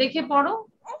 দেখে পড়ো।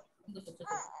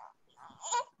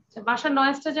 বাসার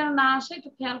নয়েজটা যেন না আসে, একটু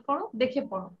খেয়াল করো, দেখে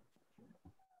পড়ো।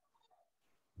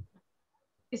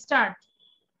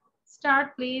 Start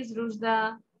please Rushda.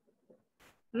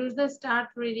 Rushda start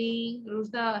reading.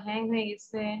 Rushda hang হয়ে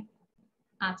গেছে।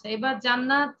 আচ্ছা, এবার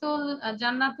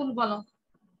জান্নাতুল বলো,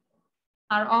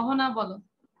 আর অহনা বলো।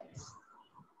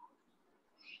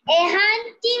 A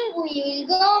hunting we will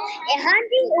go, a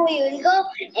hunting we will go,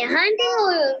 a hunting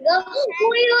we will go.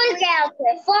 We will catch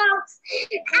a fox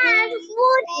and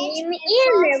put him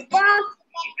in a box,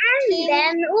 and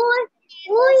then we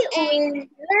will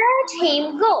let him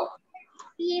go.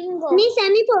 Miss,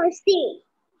 আমি পড়ছি।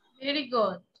 Very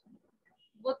good,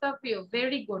 both of you,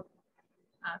 very good.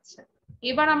 আচ্ছা,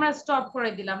 এবার আমরা stop করে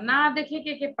দিলাম। না দেখে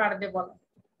কে কে পারবে বলো?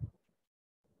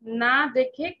 না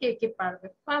দেখে কে কে পারবে?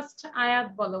 ফার্স্ট আয়াত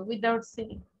বলো without Singh.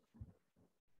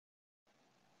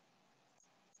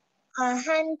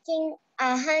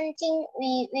 A hunting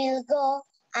we will go,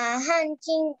 a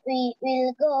hunting we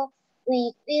will go, we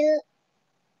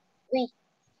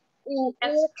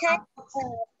will catch a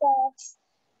fox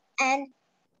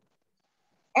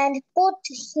and put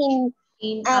him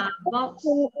In a box,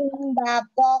 in the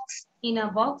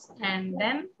box, and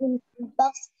then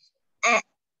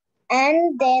and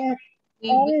then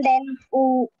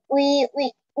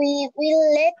we will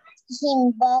let him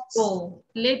box. go.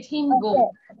 Let him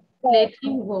go. Let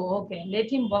him go. Okay, let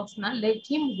him box না, let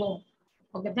him go.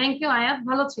 Okay, thank you আয়াত,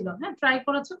 ভালো ছিল। হ্যাঁ, try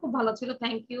করেছো, খুব ভালো ছিল,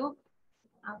 thank you.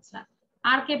 আচ্ছা,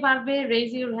 আর কে পারবে?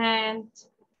 Raise your hand.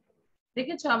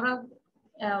 দেখেছো, আমরা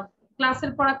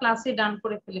ক্লাসের পড়া ক্লাসে ডান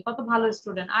করে ফেলি, কত ভালো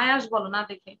স্টুডেন্ট। আয়াস বলো না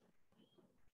দেখে।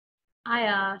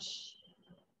 Ayash,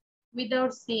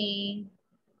 without seeing.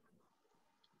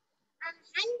 A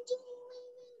hunting we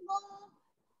will go.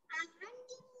 A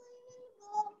hunting we will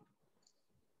go.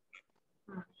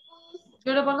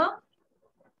 জোরে বলো।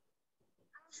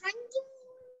 A hunting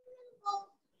we will go.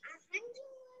 A hunting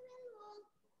we will go.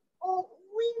 Oh,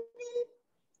 we will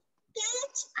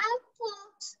catch a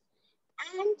fox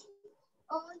and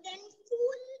then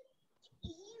put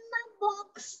him a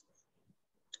box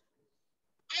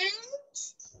and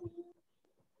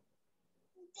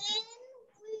then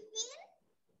we will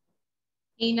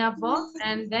In a box,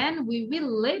 and then we will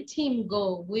let him go.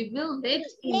 We will let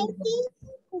him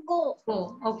go. go.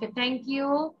 Okay, thank you.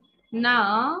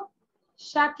 Now,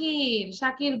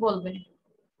 Shakir বলবে।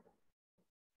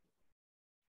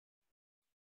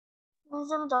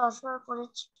 আমি 10 বার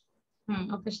পড়েছি।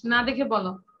 ওকে, না দেখে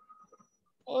বলো।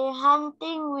 A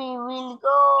hunting we will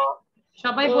go.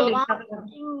 সবাই বলি। A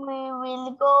hunting we will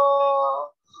go.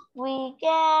 We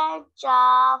catch a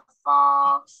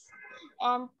fox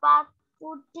and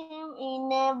put him in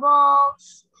a box,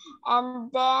 and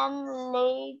then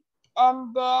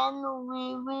we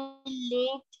will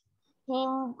let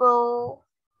him go.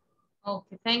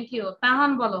 Okay, thank you.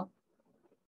 Tahan bolo.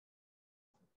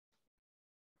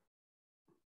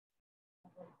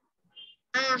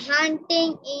 A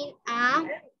hunting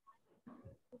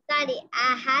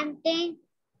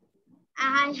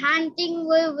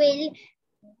we will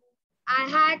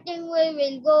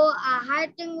go. A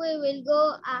hunting we will go.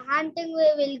 A hunting we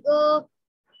will go.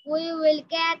 We will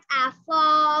catch a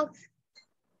fox.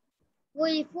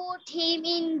 We put him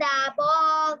in the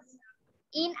box.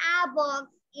 In a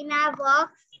box.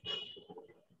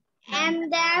 And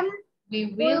then We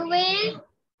will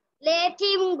let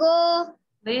him go.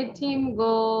 Let him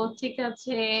go. ঠিক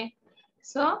আছে।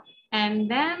 So, and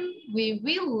then we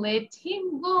will let him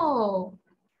go.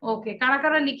 Okay, কারা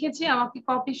কারা লিখেছে আমাকে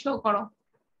copy show করো।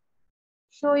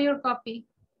 Show your copy.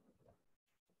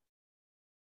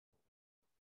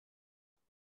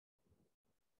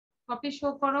 Copy show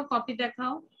করো, copy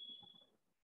দেখাও।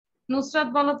 নুসরাত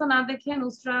বলো তো না দেখে,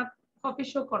 নুসরাত কপি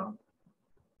শো করো।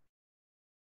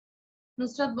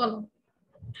 নুসরাত বলো।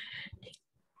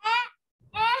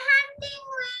 A hunting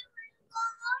we will go.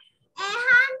 A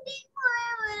hunting we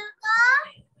will go.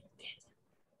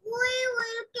 We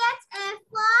will catch a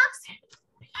fox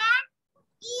and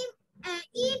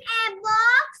in a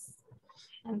box.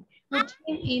 And put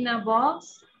him in a box.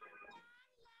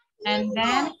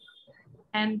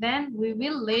 And then we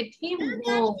will let him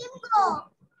go.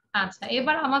 আচ্ছা,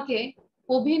 এবার আমাকে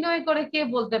অভিনয় করে কে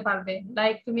বলতে পারবে?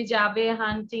 Like তুমি যাবে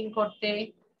হান্টিং করতে,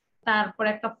 তারপর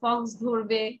একটা ফক্স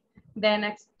ধরবে, দেন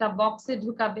একটা বক্সে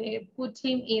ঢুকাবে, put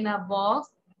him in a box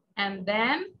and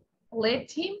then let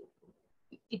him,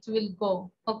 it will go.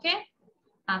 ওকে,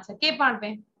 আচ্ছা, কে পারবে?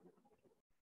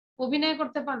 অভিনয়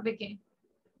করতে পারবে কে?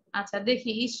 আচ্ছা,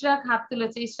 দেখি ইশরাক হাত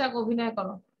তুলেছে। ইশরাক অভিনয়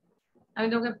করো, আমি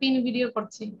তোকে পিন ভিডিও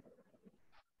করছি।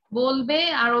 বলবে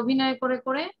আর অভিনয় করে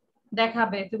করে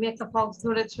দেখাবে তুমি একটা ফক্স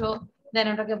ধরেছো, দেন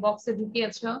ওটাকে বক্সে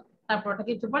ঢুকিয়েছো, তারপর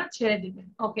ওটাকে একটু পরে ছেড়ে দিবে।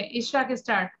 ওকে, Ishraq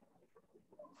start.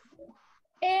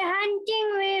 A hunting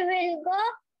we will go.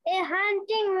 A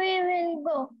hunting we will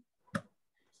go.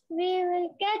 We will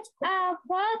catch a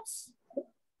fox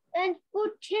and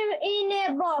put him in a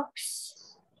box.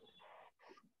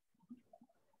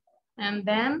 And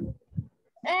then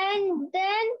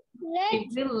we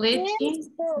will let him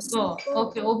go.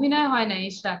 ওকে, অভিনয় হয় না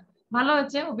ইশরাক, ভালো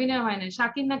হয়েছে, অভিনয় হয় না।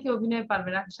 শাকির নাকি অভিনয় পারবে?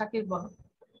 শাকির বলো।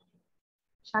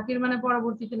 শাকির মানে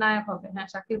পরবর্তীতে নায়ক হবে। হ্যাঁ,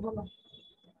 শাকির বলো।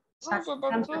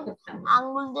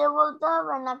 আঙ্গুল দিয়ে বলতে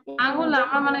হবে নাকি? আঙ্গুল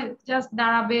আমরা মানে জাস্ট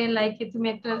দাঁড়াবে, লাইক তুমি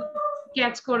একটা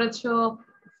ক্যাচ করেছো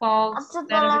ফক্স। আচ্ছা,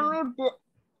 তাহলে আমি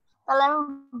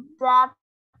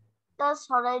ব্লাডটা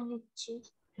সরাই দিচ্ছি।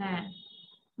 হ্যাঁ,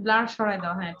 ব্লাড সরাই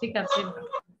দাও। হ্যাঁ, ঠিক আছে।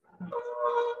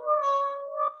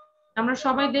 আমরা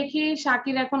সবাই দেখি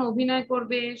শাকির এখন অভিনয়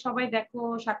করবে। সবাই দেখো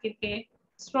শাকিরকে,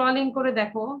 স্ক্রলিং করে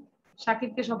দেখো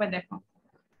শাকিরকে, সবাই দেখো।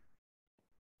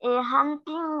 A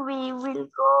hunting we will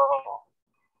go.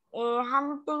 A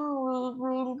hunting we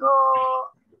will go.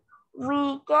 We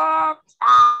catch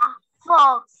a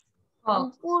fox and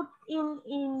put him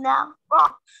in a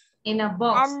box. In a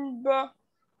box.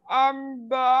 And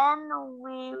then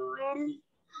we will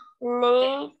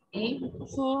let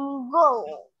him go.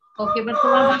 ওকে,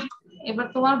 এবার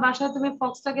তোমার বাসায় তুমি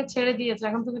ফক্সটাকে ছেড়ে দিয়েছো,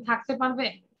 এখন তুমি থাকতে পারবে?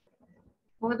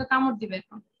 ওকে তো কামড় দিবে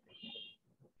এখন।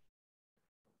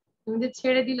 তুমি যে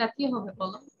ছেড়ে দিলা কি হবে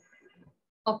বলো?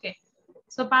 ওকে,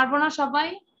 সো পারবো না সবাই?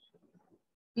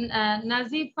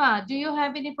 Nazifa, do you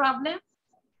have any problem?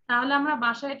 তাহলে আমরা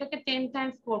বাসায় এটাকে 10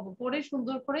 টাইমস পড়বো, পড়ে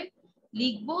সুন্দর করে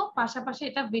লিখবো, পাশাপাশি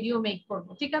এটা ভিডিও মেক করব,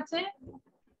 ঠিক আছে?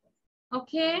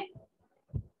 ওকে,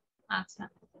 আচ্ছা।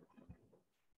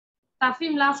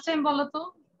 তাফিম লাস্ট টাইম বলো তো,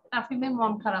 তাফিমের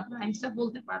মন খারাপ, রাইমসটা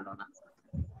বলতে পারলো না।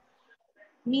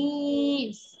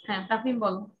 মিস, হ্যাঁ তাফিম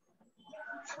বলো।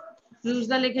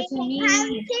 রুজদা লিখেছে miss.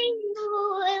 Hunting you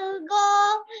will go.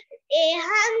 A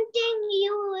hunting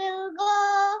you will go.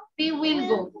 We will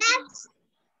go.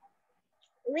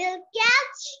 Will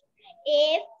catch a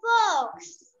fox.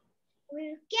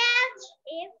 Will catch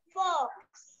a fox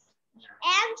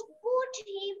and put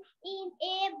him in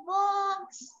a box.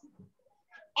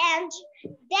 And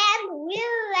then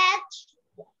we'll let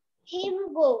him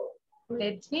go.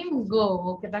 Let him go.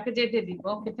 ওকে, তাকে যেতে দিব।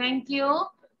 ওকে, thank you.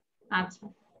 আচ্ছা,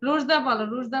 রুজদা বলো,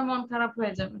 রুজদার মন খারাপ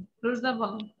হয়ে যাবে। রুজদা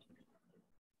বলো।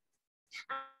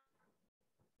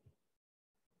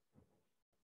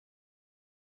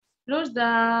 রুজদা,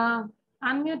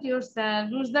 আনমিউট ইয়োরসেলফ।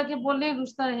 রুজদাকে বললে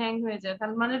রুজদার হ্যাং হয়ে যায়,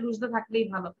 তার মানে রুজদা থাকলেই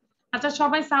ভালো। আচ্ছা,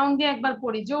 সবাই সাউন্ড দিয়ে একবার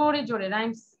পড়ি, জোরে জোরে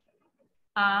rhymes.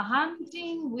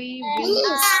 Hunting we will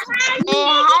go. A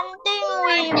hunting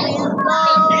we will go.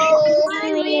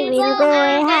 We will go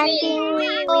a hunting. We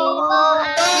will go a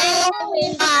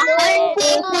hunting.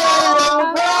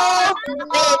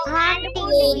 Hunting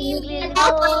we will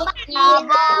go.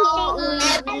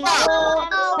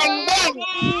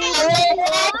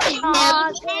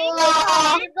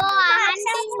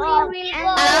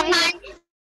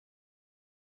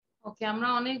 ওকে, আমরা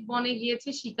অনেক বনে গিয়েছি,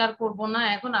 শিকার করব না,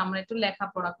 এখন আমরা একটু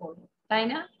লেখাপড়া করব, তাই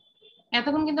না?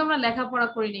 এতক্ষণ কিন্তু আমরা লেখাপড়া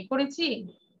করিনি, করেছি?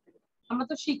 আমরা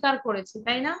তো শিকার করেছি,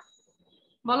 তাই না?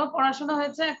 বলো, পড়াশোনা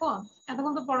হয়েছে এখন?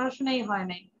 এতক্ষণ তো পড়াশোনাই হয়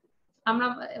নাই। আমরা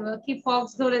কি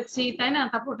ফক্স ধরেছি, তাই না?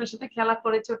 তারপর ওটার সাথে খেলা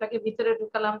করেছি, ওটাকে ভিতরে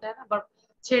ঢুকালাম, তাই না? আবার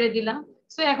ছেড়ে দিলাম।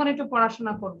 তো এখন একটু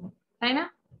পড়াশোনা করব, তাই না?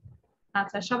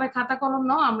 আচ্ছা, সবাই খাতা কলম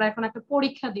নাও, আমরা এখন একটা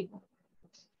পরীক্ষা দিব।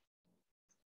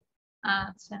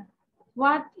 আচ্ছা,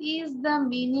 what is the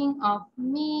meaning of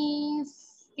miss?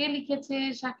 কে লিখেছে?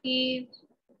 শাকিব।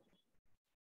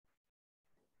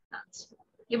 আচ্ছা,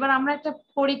 এবার আমরা একটা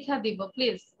পরীক্ষা দিব,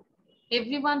 please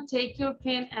everyone take your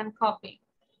pen and copy.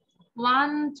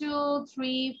 1 2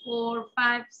 3 4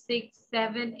 5 6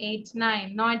 7 8 9,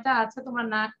 9টা আছে, তোমরা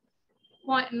না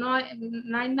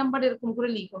 9 নাম্বার এরকম করে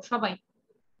লিখো সবাই।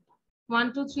 1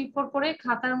 2 3 4 করে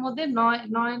খাতার মধ্যে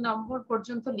 9 নম্বর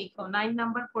পর্যন্ত লিখো, 9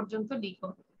 নাম্বার পর্যন্ত লিখো।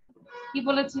 কি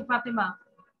বলেছি ফাতেমা?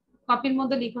 কপির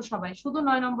মধ্যে লিখো সবাই, শুধু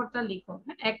 9 নম্বরটা লিখো,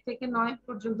 1 থেকে 9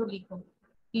 পর্যন্ত লিখো।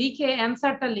 লিখে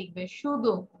অ্যান্সারটা লিখবে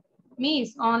শুধু। Miss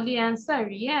only answer?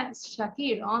 Yes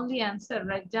Shakir, only answer,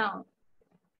 write down.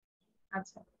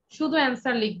 আচ্ছা, শুধু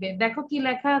অ্যান্সার লিখবে। দেখো কি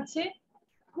লেখা আছে,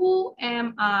 হু এম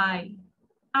আই,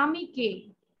 আমি কে?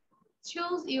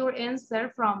 Choose your answer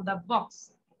from the box,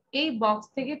 এই বক্স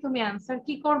থেকে তুমি অ্যান্সার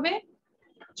কি করবে?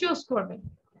 চুজ করবে।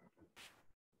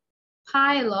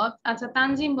 পাইলট। আচ্ছা,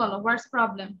 তানজিম বলো, হোয়াটস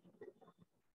problem?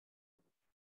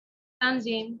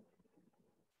 Tanzim,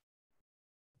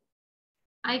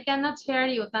 I cannot hear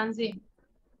you, Tanzim.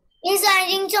 Is I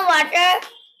drink some water?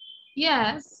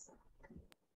 Yes,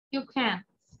 you can.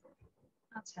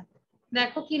 আচ্ছা,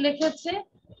 দেখো কি লিখেছে,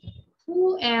 who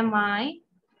am I?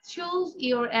 Choose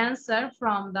your answer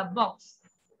from the box.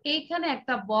 এইখানে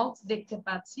একটা বক্স দেখতে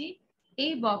পাচ্ছি,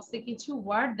 এই বক্সে কিছু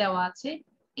ওয়ার্ড দেওয়া আছে,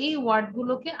 এই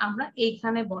ওয়ার্ডগুলোকে আমরা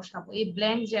এইখানে বসাবো, এই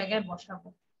ব্ল্যাঙ্ক জায়গায় বসাবো।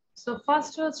 সো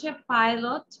ফার্স্ট হচ্ছে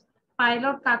পাইলট।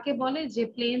 পাইলট কাকে বলে? যে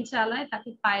প্লেন চালায় তাকে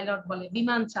পাইলট বলে,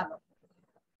 বিমান চালক।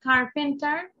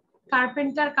 কার্পেন্টার,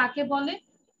 কার্পেন্টার কাকে বলে?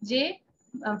 যে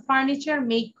ফার্নিচার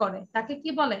মেক করে, তাকে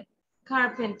কি বলে?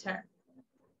 কার্পেন্টার।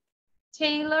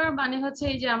 টেইলর মানে হচ্ছে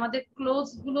এই যে আমাদের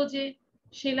ক্লোথস গুলো যে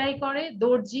সেলাই করে,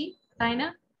 দর্জি, তাই না?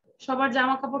 সবার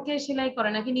জামা কাপড়কে সেলাই করে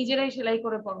নাকি নিজেরাই সেলাই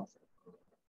করে পরো?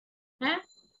 হ্যাঁ,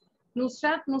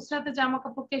 নুসরাত, নুসরাতের জামা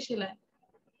কাপড়কে সেলাই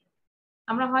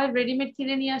আমরা হয় রেডিমেড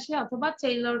কিনে নিয়ে আসি অথবা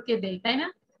টেইলরকে দেই, তাই না?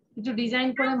 একটু ডিজাইন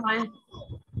করে মায়ের।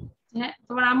 হ্যাঁ,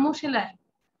 তোমার আম্মু সেলাই?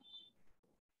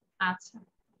 আচ্ছা,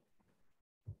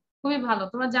 খুবই ভালো,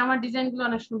 তোমার জামার ডিজাইন গুলো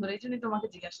অনেক সুন্দর, এই জন্যই তোমাকে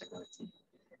জিজ্ঞাসা করেছি।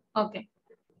 ওকে,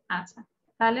 আচ্ছা,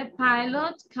 তাহলে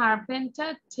pilot,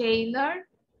 carpenter, Taylor,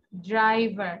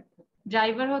 driver.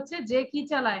 Driver হচ্ছে যে কি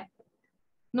চালায়?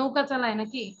 নৌকা চালায়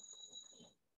নাকি?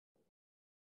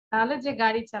 তাহলে যে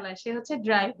গাড়ি চালায় সে হচ্ছে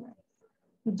ড্রাইভার।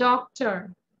 ডক্টর,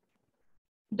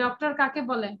 ডক্টর কাকে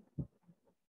বলে?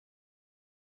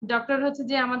 ডক্টর হচ্ছে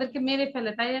যে আমাদেরকে মেরে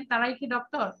ফেলে, তাই তারাই কি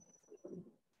ডক্টর?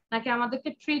 নাকি আমাদেরকে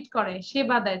ট্রিট করে,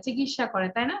 সেবা দেয়, চিকিৎসা করে,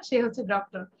 তাই না? সে হচ্ছে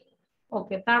ডক্টর।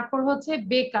 ওকে, তারপর হচ্ছে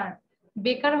বেকার।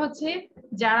 বেকার হচ্ছে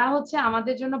যারা হচ্ছে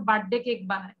আমাদের জন্য বার্থডে কেক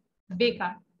বানায়,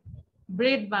 বেকার।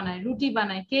 ব্রেড বানায়, রুটি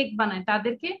বানায়, কেক বানায়,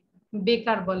 তাদেরকে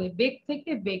বেকার বলে, বেক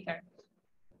থেকে বেকার।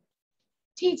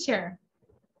 টিচার,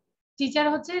 টিচার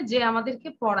হচ্ছে যে আমাদেরকে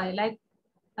পড়ায়, like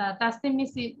Tasnim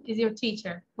miss is your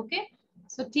teacher. Okay,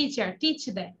 so teacher teach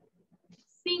দেয়।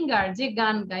 সিঙ্গার যে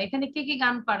গান গায়, এখানে কে কে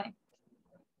গান পারে?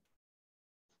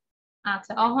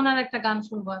 আচ্ছা, অহনার একটা গান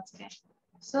শুনবো আজকে।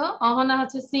 সো অহনা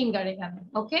হচ্ছে সিঙ্গার এখানে।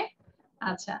 ওকে,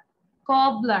 আচ্ছা।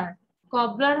 কবলার,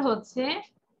 কবলার হচ্ছে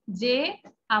যে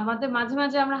আমাদের মাঝে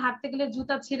মাঝে আমরা হাঁটতে গেলে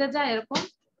জুতা ছিঁড়ে যায়, এরকম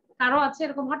কারো আছে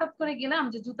এরকম হঠাৎ করে গেলাম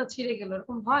যে জুতা ছিঁড়ে গেল,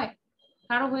 এরকম হয়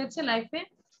কারো হয়েছে লাইফে?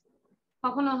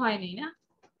 কখনো হয়নি না?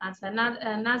 আচ্ছা,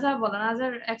 নাজা বলো,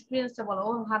 নাজার এক্সপিরিয়েন্সটা বলো,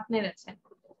 ও হাত নেড়েছে।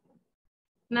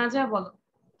 নাজা বলো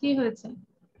কি হয়েছে?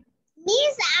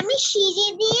 মিস আমি সিঁড়ি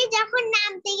দিয়ে যখন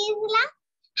নামতে গেছিলাম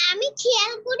আমি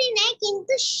খেয়াল করি নাই,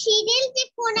 কিন্তু সিঁড়ির যে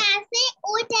কোণা আছে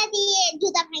ওইটা দিয়ে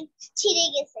জুতা ছিঁড়ে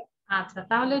গেছে। আচ্ছা,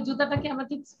 তাহলে জুতাটা কি আমরা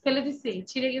ঠিক ফেলে দিছি,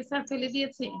 ছিঁড়ে গেছে আর ফেলে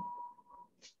দিয়েছি?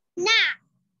 না,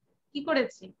 কি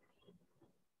করেছি?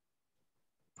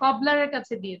 কবলারের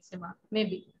কাছে দিয়েছে মা,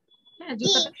 মেবি। হ্যাঁ,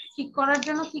 জুতাটা ঠিক করার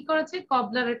জন্য কি করেছে?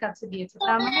 কবলারের কাছে দিয়েছে।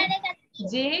 তার মানে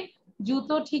যে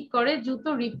জুতো ঠিক করে, জুতো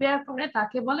রিপেয়ার করে,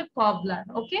 তাকে বলে কবলার।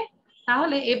 ওকে,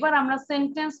 তাহলে এবার আমরা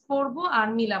সেন্টেন্স পড়বো আর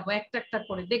মিলাবো একটা একটা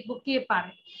করে, দেখবো কে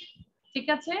পারে। ঠিক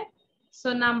আছে? So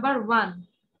number 1,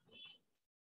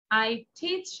 I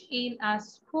teach in a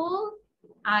school,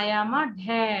 I am a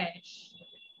dash.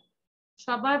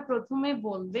 সবার প্রথমে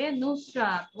বলবে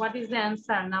Nusrat, what is the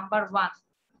answer? Number 1,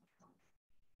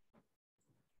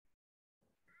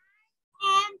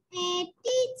 am a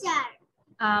teacher.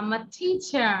 I'm a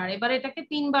teacher. এবার এটাকে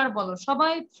 3 বার বলো,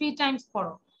 সবাই 3 টাইমস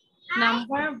পড়ো।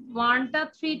 নাম্বার 1টা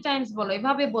 3 টাইমস বলো,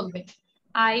 এভাবে বলবে।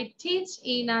 I teach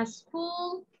in a school,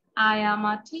 I am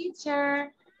a teacher,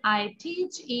 I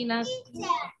teach in a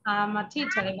school, I am a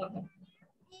teacher। এভাবে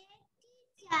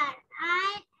Teacher, I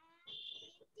am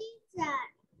a teacher.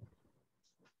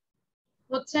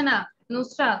 হচ্ছে না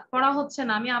নুসরাত, পড়া হচ্ছে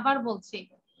না, আমি আবার বলছি।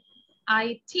 I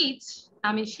teach,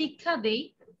 আমি শিক্ষা দেই,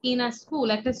 in a school,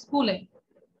 একটা স্কুলে,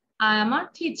 I am a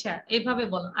teacher। এভাবে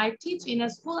বলো, I teach in a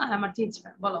school, I am a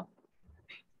teacher। বলো।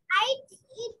 I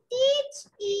teach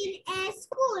in a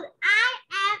school. I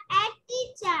am a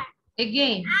teacher.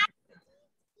 Again, I teach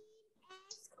in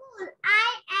a school. I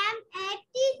am a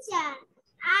teacher.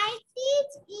 I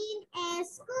teach in a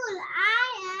school. I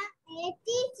am a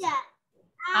teacher.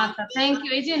 আচ্ছা, thank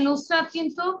you. এই যে নুসরাত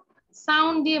কিন্তু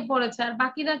sound দিয়ে পড়েছে, আর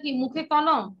বাকিরা কি মুখে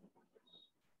কলম?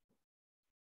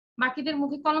 বাকিদের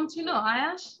মুখে কলম ছিল?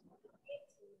 আয়াস,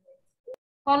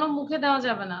 কলম মুখে দেওয়া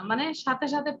যাবে না, মানে সাথে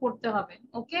সাথে পড়তে হবে।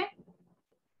 ওকে,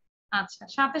 আচ্ছা,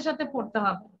 সাথে সাথে পড়তে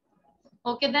হবে।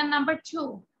 ওকে, দেন নাম্বার 2,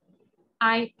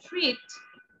 I treat,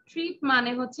 ট্রিট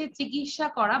মানে হচ্ছে চিকিৎসা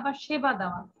করা বা সেবা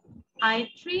দেওয়া। I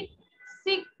treat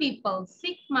sick people,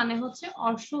 sick মানে হচ্ছে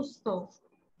অসুস্থ।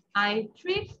 I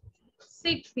treat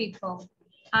sick people,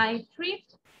 I treat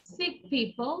sick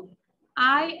people,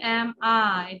 I am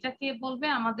I, এটা কে বলবে?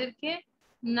 আমাদেরকে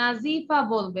নাজিফা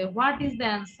বলবে। What is the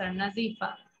answer, Nazifa?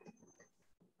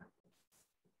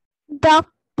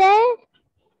 Doctor.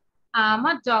 I'm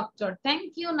a doctor. Thank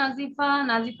you, Nazifa.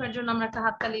 নাজিফার জন্য আমরা একটা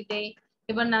হাততালি দেই।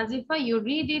 এবার Nazifa, you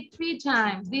read it 3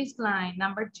 times, this line,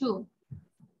 number 2.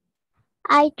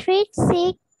 I treat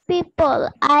sick people.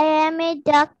 I am a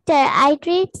doctor. I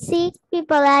treat sick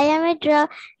people. I am a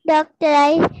doctor.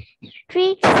 I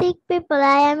treat sick people.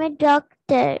 I am a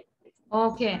doctor.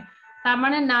 ওকে, তার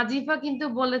মানে নাজিফা কিন্তু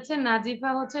বলেছে নাজিফা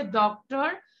হচ্ছে doctor.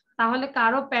 তাহলে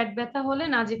কারো পেট ব্যথা হলে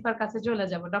নাজিফার কাছে চলে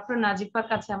যাব, ডক্টর নাজিফার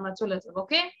কাছে আমরা চলে যাব।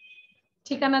 ওকে,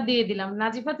 ঠিকানা দিয়ে দিলাম।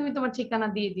 নাজিফা, তুমি তোমার ঠিকানা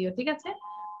দিয়ে দিও, ঠিক আছে?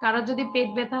 কারো যদি পেট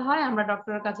ব্যথা হয় আমরা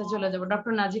ডক্টরের কাছে চলে যাব,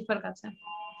 ডক্টর নাজিফার কাছে।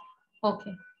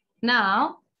 ওকে, নাও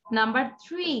number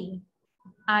 3,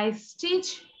 I stitch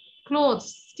clothes.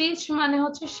 Stitch মানে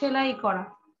হচ্ছে সেলাই করা।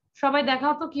 সবাই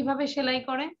দেখাও তো কিভাবে সেলাই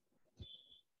করে।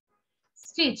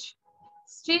 স্টিচ,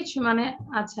 স্টিচ মানে,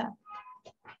 আচ্ছা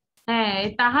হ্যাঁ,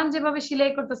 তাহান যেভাবে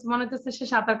সেলাই করতেছে মনে হচ্ছে সে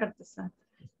সাঁতার কাটতেছে,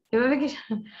 এভাবে কি?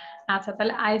 আচ্ছা,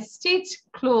 তাহলে I stitch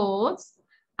clothes,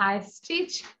 I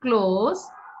stitch clothes,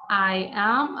 I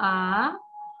am a,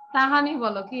 তাহানি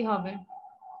বলো কি হবে?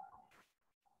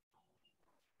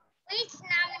 Which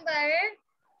number?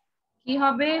 কি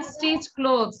হবে? stitch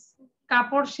clothes,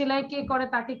 কাপড় সেলাই কে করে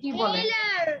তাকে কি বলে?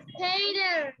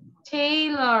 Tailor.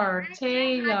 Tailor,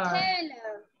 tailor,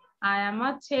 Tailor. I am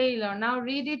a tailor. Now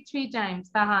read it 3 times,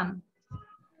 তাহান।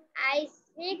 I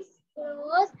fix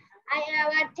clothes. I am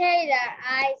a tailor.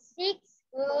 I fix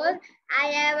clothes. I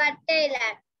am a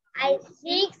tailor. I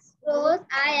fix clothes.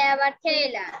 I am a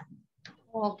tailor.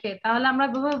 ওকে, তাহলে আমরা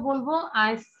কিভাবে বলবো?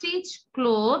 I stitch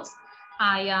clothes,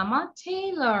 I am a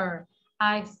tailor.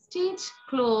 I stitch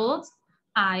clothes,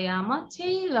 I am a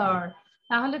tailor.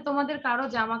 তাহলে তোমাদের কারো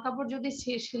জামা কাপড় যদি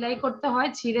সেলাই করতে হয়,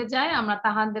 ছিঁড়ে যায়, আমরা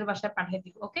তাহানদের বাসায় পাঠিয়ে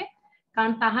দিব। ওকে,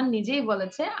 কারণ তাহার নিজেই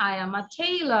বলেছে I am a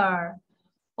tailor.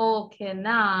 Okay,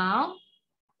 now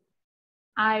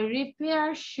I repair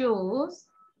shoes.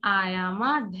 I am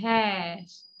a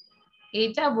dash.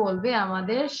 এটা বলবে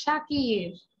আমাদের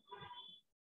Shakir.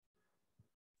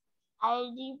 I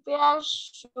repair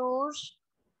shoes.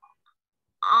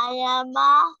 I am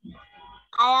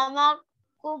a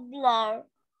cobbler.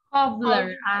 Cobbler.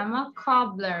 I am a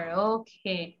cobbler.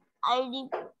 Okay.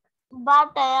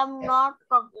 But I am not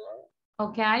cobbler.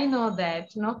 Okay, I know that.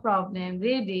 No problem.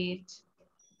 Read it.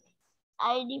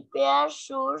 I repair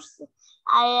shoes.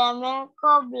 I am a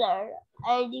cobbler.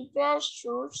 I repair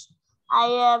shoes. I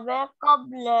am a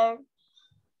cobbler.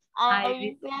 I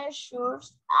repair shoes.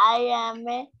 I am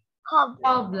a cobbler.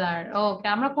 Cobbler. Okay,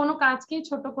 আমরা কোনো কাজকেই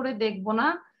ছোট করে দেখব না।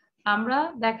 আমরা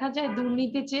দেখা যায়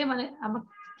দুর্নীতি চেয়ে মানে আমরা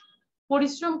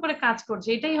পরিশ্রম করে কাজ করছি,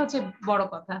 এটাই হচ্ছে বড়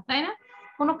কথা, তাই না?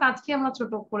 কোনো কাজকে আমরা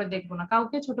ছোট করে দেখব না,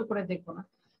 কাউকে ছোট করে দেখব না।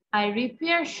 I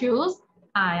repair shoes.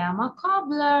 I am a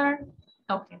cobbler.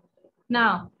 Okay.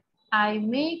 Now, I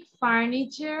make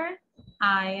furniture.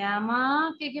 I am a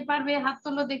কে পারবে হাত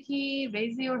তোলো দেখি,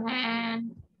 raise your hand.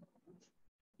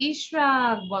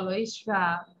 ইশরাক বলো,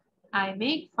 Ishraq. I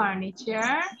make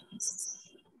furniture.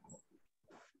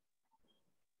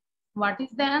 What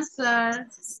is the answer?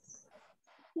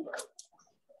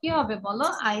 কি হবে বলো?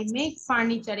 I make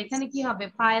furniture. এখানে কি হবে?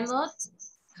 Pilot,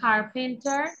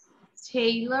 carpenter,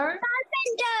 tailor.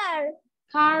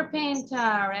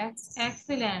 Carpenter.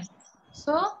 Excellent.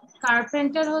 So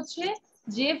carpenter হচ্ছে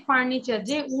যে ফার্নিচার,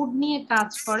 যে উড নিয়ে কাজ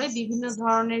করে, বিভিন্ন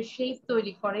ধরনের শেপ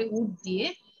তৈরি করে উড দিয়ে,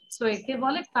 সো একে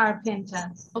বলে carpenter.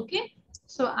 Okay,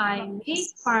 so I make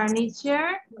furniture.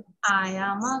 I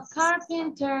am a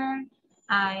carpenter.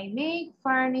 I make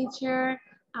furniture.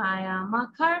 I am a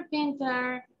carpenter.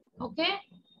 Okay.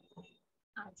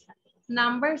 আচ্ছা,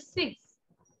 number 6.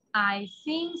 I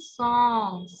sing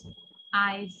songs.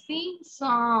 I sing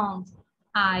songs.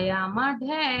 I am a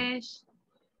dash.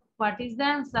 What is the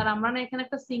answer? আমরা না এখানে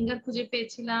একটা singer খুঁজে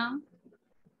পেয়েছিলাম,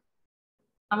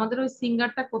 আমাদের ওই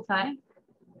সিঙ্গারটা কোথায়?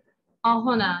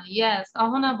 অহনা। Yes,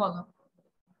 অহনা বলো।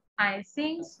 I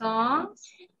sing songs.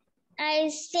 I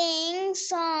sing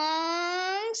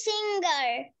songs. Singer.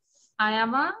 I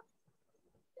am a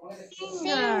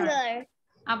singer.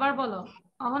 আবার বলো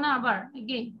অহনা, আবার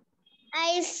again.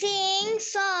 I sing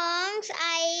songs.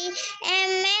 I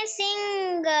am a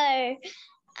singer.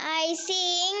 I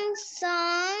sing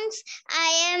songs.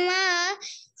 I am a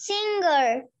singer.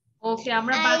 ওকে,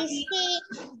 আমরা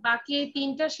বাকি এই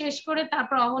তিনটা শেষ করে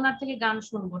তারপর অহনার থেকে গান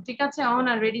শুনবো, ঠিক আছে?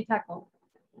 অহনা রেডি থাকো।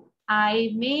 I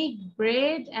make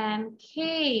bread and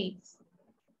cakes.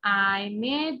 I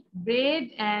made bread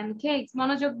and cakes.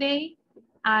 মনোযোগ দেই।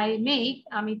 I make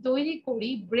আমি তৈরি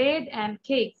করি, bread and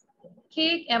cakes.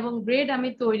 কেক এবং ব্রেড আমি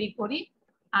তৈরি করি।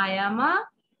 I am a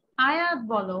আয়াত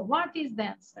বলো, what is the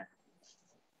answer?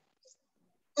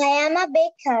 I am a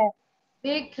baker.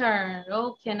 Baker.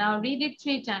 Okay, now read it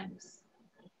 3 times.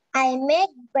 I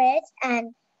make bread and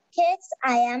cakes.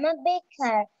 I am a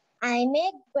baker. I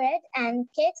make bread and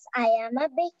cakes. I am a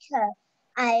baker.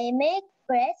 I make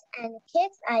bread and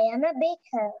cakes. I am a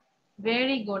baker.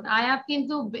 Very good. আয়াত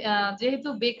কিন্তু যেহেতু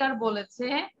বেকার বলেছে,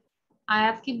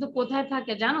 আয়াত কিন্তু কোথায়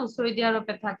থাকে জানো? সৌদি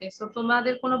আরবে থাকে। সো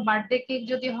তোমাদের কোনো বার্থডে কেক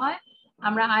যদি হয়,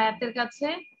 আমরা আয়াতের কাছে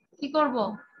কি করব?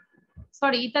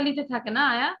 সরি, ইতালিতে থাকে না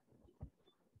আয়াত?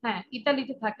 হ্যাঁ,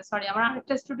 ইতালিতে থাকে। সরি, আমার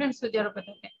আরেকটা স্টুডেন্ট সৌদি আরবে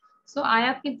থাকে। সো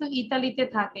আয়াত কিন্তু ইতালিতে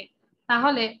থাকে।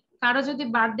 তাহলে কারো যদি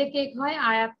বার্থডে কেক হয়,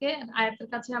 আয়াতের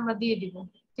কাছে আমরা দিয়ে দিব,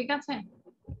 ঠিক আছে?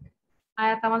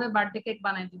 আয়াত আমাদের বার্থডে কেক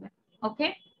বানাই দিবে। ওকে,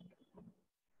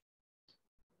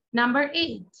 number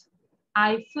 8.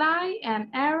 I fly an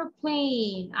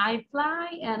aeroplane. I fly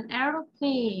an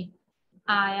aeroplane.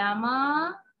 I am a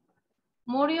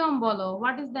Moriam bolo.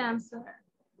 What is the answer?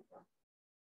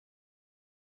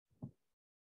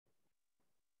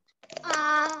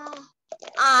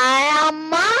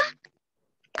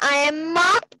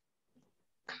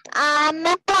 I'm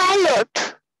a pilot.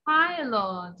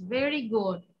 Pilot. Very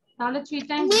good. তাহলে 3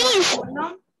 times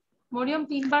Moriam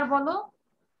 3 বার বলো।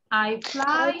 I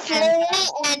fly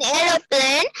an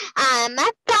aeroplane. I'm a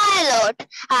pilot.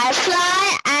 I fly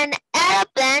an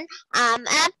aeroplane. I'm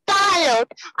a pilot.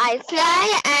 I fly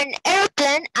an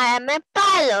aeroplane. I am a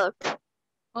pilot.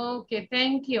 Okay,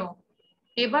 thank you.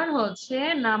 এবার হচ্ছে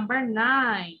number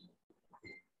 9.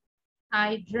 I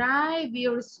drive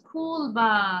your school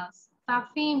bus.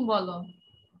 তাফিম বলো।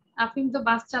 তাফিম তো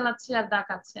বাস চালাচ্ছে আর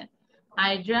দেখাচ্ছে।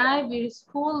 I drive your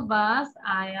school bus.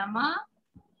 I am a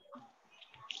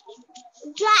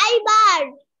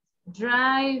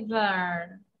driver.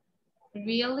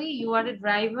 Really? You are a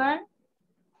driver?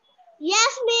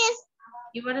 Yes, miss.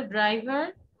 You are a driver?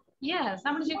 Yes,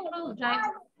 আমরা যে কোনো drive,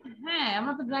 হ্যাঁ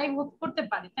আমরা তো ড্রাইভ করতে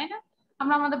পারি তাই না?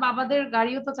 আমরা আমাদের বাবাদের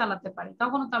গাড়িও তো চালাতে পারি,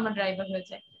 তখনও তো আমরা ড্রাইভার হয়ে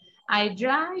যাই। I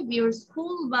drive your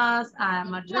school bus, I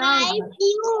am a driver.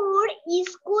 Your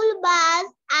school bus,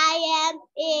 I am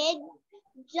a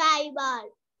driver.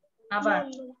 আবার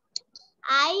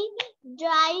I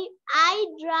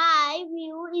drive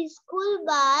your school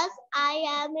bus, I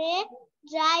am a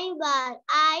driver.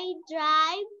 I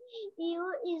drive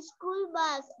your school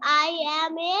bus, I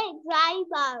am a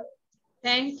driver.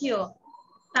 Thank you.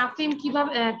 তাফিম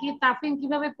কিভাবে তাফিম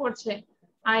কিভাবে পড়ছে?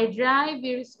 I drive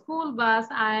your school bus,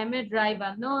 I am a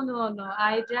driver. No, no, no.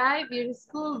 I drive your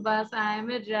school bus, I am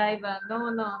a driver. No,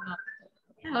 no, no.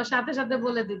 ও সাথে সাথে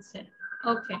বলে দিচ্ছে।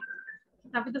 ওকে,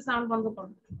 আপনি তো sound বন্ধ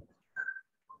করুন।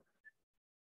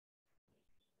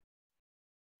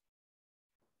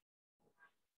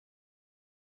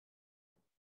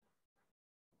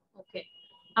 ওকে,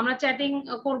 আমরা চ্যাটিং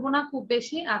করব না খুব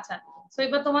বেশি। আচ্ছা, তো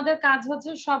এবার তোমাদের কাজ হচ্ছে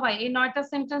সবাই এই 9টা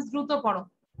সেন্টেন্স দ্রুত পড়ো।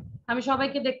 আমি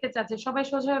সবাইকে দেখতে চাচ্ছি, সবাই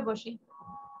সোজা হয়ে বসি।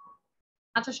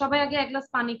 আচ্ছা, সবাই আগে এক গ্লাস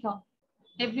পানি খাও,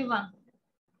 everyone,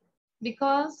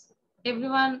 because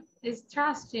everyone is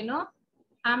thirsty, no?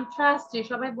 I'm thirsty,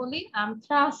 সবাই বলি I'm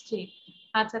thirsty।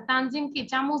 আচ্ছা, তানজিম কি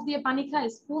চামচ দিয়ে পানি খায়,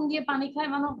 স্পুন দিয়ে পানি খায়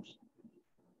মানুষ?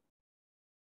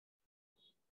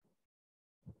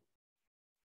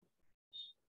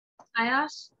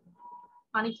 আয়াস,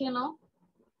 পানি খেয়ে নাও।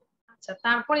 আচ্ছা,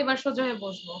 তারপর এবার সোজা হয়ে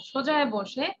বসবো। সোজা হয়ে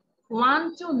বসে 1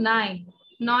 to 9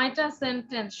 9টা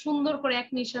সেন্টেন্স সুন্দর করে এক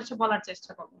নিঃশ্বাসে বলার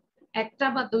চেষ্টা করবো। একটা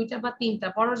বা দুইটা বা তিনটা,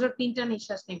 বড় জোর 3টা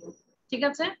নিঃশ্বাস নিব, ঠিক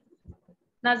আছে?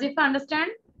 নাজিফা,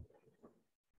 আন্ডারস্ট্যান্ড?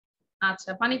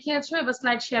 আচ্ছা, পানি খেয়েছো, এবার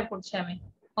স্লাইড শেয়ার করছি আমি।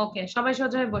 ওকে, সবাই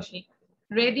সোজা হয়ে বসি।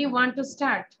 Ready, 1 to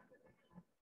start.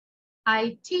 I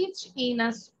teach in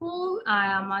a school, I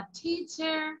am a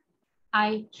teacher. I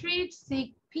treat sick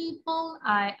people,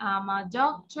 I am a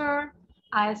doctor.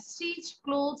 I stitch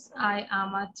clothes, I am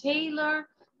a tailor.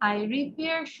 I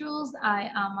repair shoes, I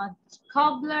am a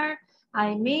cobbler. I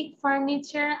make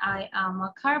furniture, I am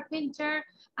a carpenter.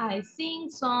 I sing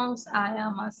songs, I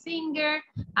am a singer.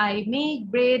 I make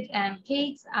bread and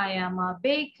cakes, I am a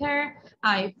baker.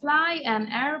 I fly an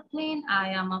airplane, I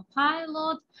am a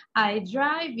pilot. I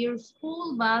drive your school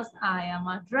bus, I am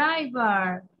a driver.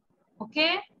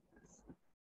 Okay?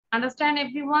 Understand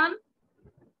everyone?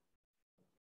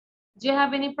 Do you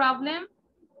have any problem?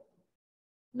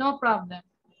 No problem.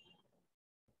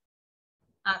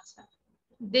 আচ্ছা,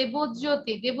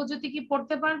 দেবজ্যোতি, দেবজ্যোতি কি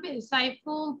পড়তে পারবে?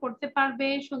 সাইফুল পড়তে পারবে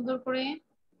সুন্দর করে?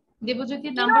 Debjyoti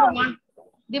number 1,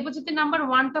 Debjyoti number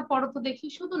 1টা পড়ো তো দেখি,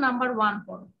 শুধু নাম্বার 1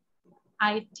 পড়ো।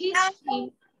 I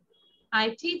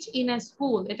teach in a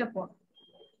school, এটা পড়ো।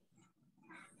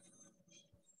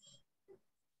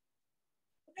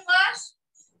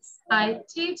 I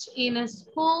teach in a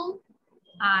school,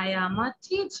 I am a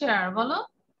teacher, বলো।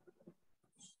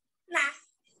 না,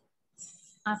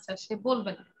 আচ্ছা, সে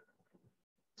বলবে না,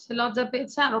 সে লজ্জা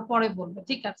পেয়েছে, আরো পরে বলবে,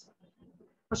 ঠিক আছে?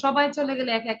 সবাই চলে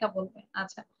গেলে একা একা বলবে।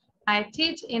 আচ্ছা, I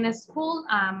teach in a school,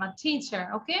 I am a teacher.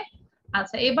 ওকে,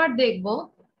 আচ্ছা এবার দেখবো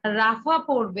রাফা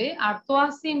পড়বে আর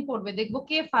তোয়াসিন পড়বে, দেখবো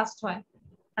কে ফার্স্ট হয়।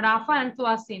 রাফা and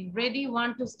Toyasin, ready,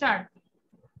 1 to start.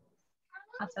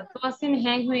 আচ্ছা, তোয়াসিন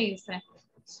হ্যাং হয়ে গেছে,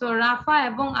 সো রাফা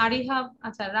এবং আরিহা।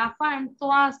 আচ্ছা, রাফা and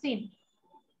Toyasin,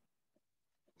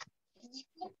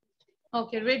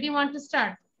 okay, ready, 1 to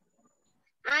start.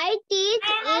 I teach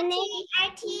in a I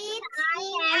teach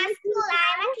in a school.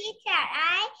 I'm a teacher.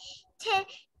 I treat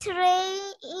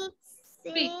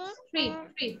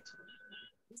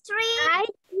Treat. I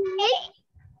am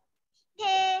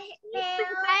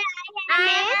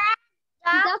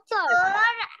a doctor.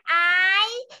 I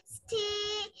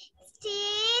stitch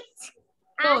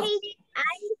Clothes.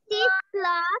 I stitch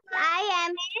clothes. I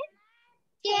am a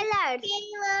tailor.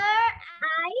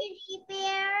 I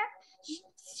repair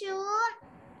shoes.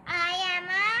 I am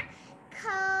a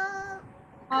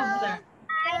Cobbler.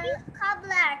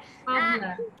 cobbler.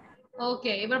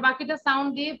 ওকে, এবার বাকিটা sound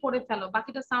দিয়ে পড়ে ফেলো,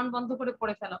 বাকিটা sound বন্ধ করে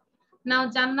পড়ে ফেলো। নাও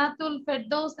জান্নাতুল,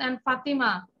 Ferdous and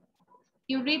Fatima,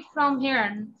 you read from here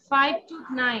 5 to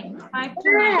 9, 5 to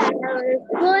 9.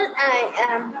 School, I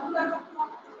am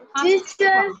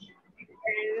teacher.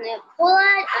 School,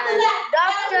 I am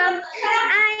doctor.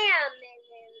 I am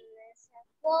a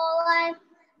school, I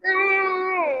am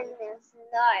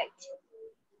Lord.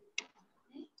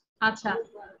 আচ্ছা,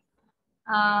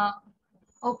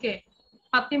 ওকে,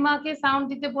 ফাতিমাকে sound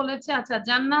দিতে বলেছে। আচ্ছা,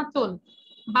 জান্নাতুল,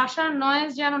 বাসার নয়েজ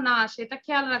যেন না আসে, এটা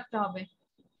খেয়াল রাখতে হবে।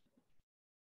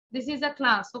 This is a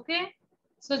class, okay?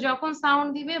 So যখন সাউন্ড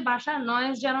দিবে বাসার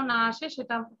নয়েজ যেন না আসে,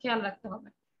 সেটা খেয়াল রাখতে হবে।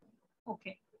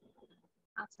 ওকে,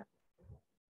 আচ্ছা।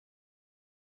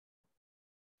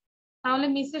 তাহলে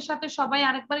মিসের সাথে সবাই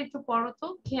আরেকবার একটু পড়ো তো,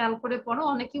 খেয়াল করে পড়ো,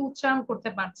 অনেকে উচ্চারণ করতে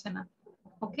পারছে না।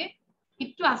 ওকে,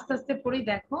 একটু আস্তে আস্তে পড়ি,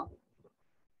 দেখো।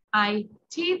 I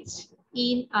teach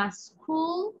in a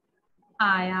school.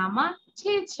 I am a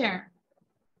teacher.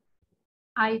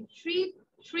 I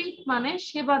treat মানে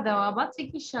সেবা দেওয়া বা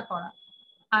চিকিৎসা করা।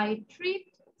 I treat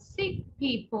sick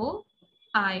people.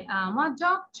 I am a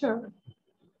doctor.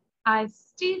 I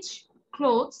stitch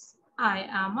clothes. I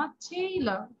am a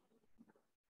tailor.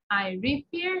 I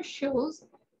repair shoes.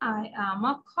 I am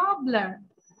a cobbler.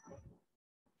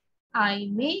 I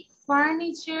make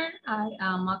furniture. I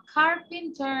am a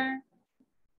carpenter.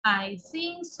 I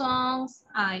sing songs.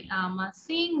 I am a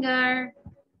singer.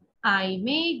 I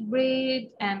make bread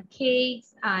and cakes.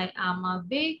 I am a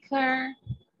baker.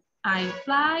 I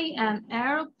fly an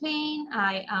aeroplane.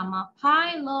 I am a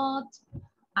pilot.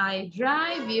 I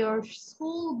drive your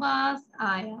school bus.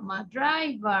 I am a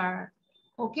driver.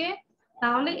 Okay?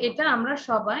 তাহলে এটা আমরা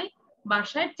সবাই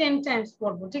বাসায় 10 Times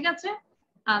পড়বো, ঠিক আছে?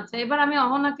 আচ্ছা, এবার আমি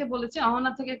অহনাকে বলেছি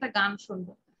অহনা থেকে একটা গান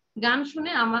শুনবো। গান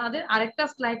শুনে আমাদের আরেকটা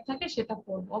স্লাইড থাকে, সেটা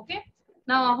পড়বো। ওকে,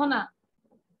 নাও Ahana,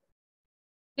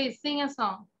 please Singh a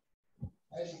song.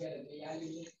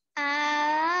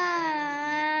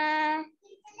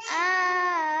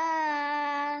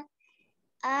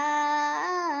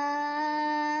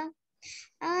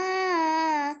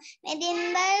 मैं दिन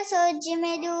भर सोच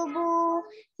में डूबूं,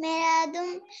 मेरा तुम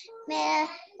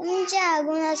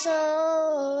जागूं न सो,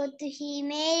 तू ही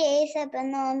मेरे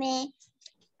सपनों में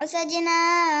ओ सजना।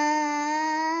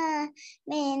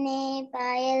 मैंने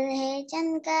पायल है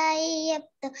चमकाई, अब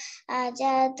तो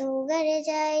आजा तू घर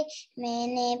जाए।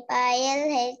 मैंने पायल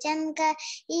है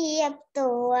चमकाई, अब तो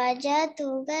आजा तू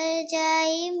घर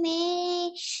जाए।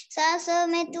 मेरी सांसों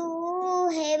में तू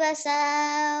है बसा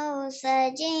ओ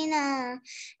सजना,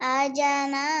 आ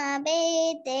जाना बे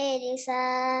तेरी सा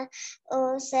ओ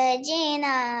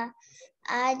सजना,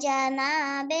 आ जाना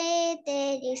बे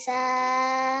तेरी सा।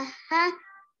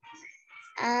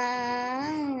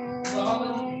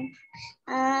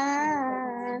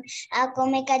 आंखों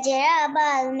में कजरा,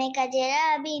 बाल में कजरा,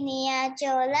 बिनिया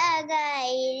चोला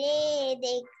गाई रे।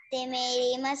 देखते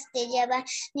मेरी मस्त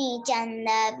जवानी,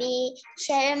 चंदा भी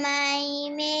शर्माई।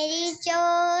 मेरी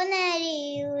चोनरी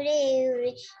उड़े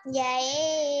उड़े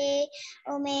जाए,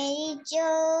 ओ मेरी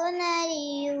चोनरी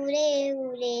उड़े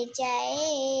उड़े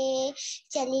जाए।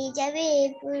 चली जावे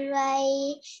पुरवाई,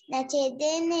 नचे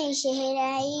दिन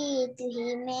शहराई, तू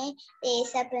ही मेरे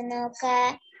सपनों का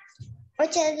ओ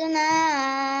सजना।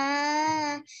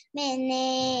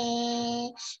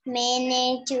 मैंने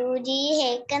चूड़ी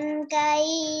है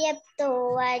कनकाई, अब तो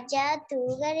आजा तू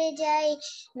घर जाए।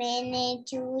 मैंने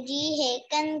चूड़ी है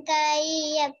कनकाई,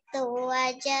 अब तो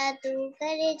आजा तू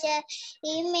घर जाए।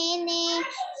 मैंने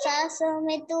सांसों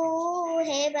में तू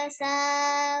है बसा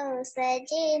ओ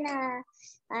सजना,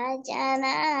 आ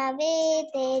जाना बे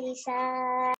तेरी सा।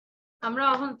 আমরা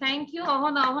থ্যাংক ইউ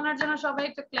অহনা। অহনার জন্য সবাই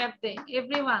একটু ক্ল্যাপ দেই,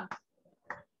 এভরিওয়ান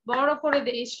বড় করে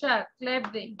দে। ঈশ্বর, ক্ল্যাপ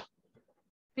দেই।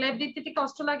 ক্ল্যাপ দিতে কি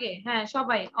কষ্ট লাগে? হ্যাঁ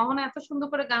সবাই। অহনা এত সুন্দর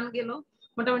করে গান গেল,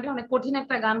 মোটামুটি অনেক কঠিন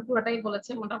একটা গান পুরোটাই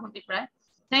বলেছে মোটামুটি প্রায়।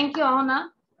 Thank you Ahana.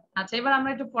 আচ্ছা, এবার আমরা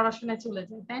একটু পড়াশোনায় চলে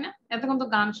যাই, তাই না? এতক্ষণ তো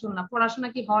গান শুনলাম, পড়াশোনা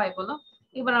কি হয় বলো?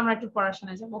 এবার আমরা একটু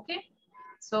পড়াশোনায় যাবো। ওকে,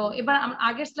 সো এবার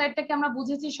আগের স্লাইডটাকে আমরা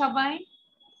বুঝেছি সবাই।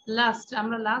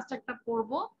 আমরা লাস্ট একটা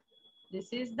পড়বো। দিস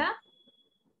ইজ দা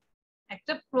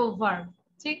একটা প্রোভার্ব,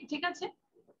 ঠিক আছে?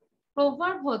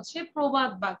 প্রোভার্ব হচ্ছে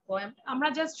প্রবাদ বাক্য। আমরা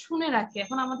জাস্ট শুনে রাখি,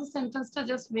 এখন আমাদের সেন্টেন্সটা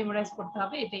জাস্ট মেমোরাইজ করতে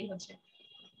হবে, এটাই হচ্ছে।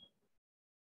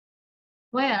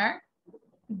 Where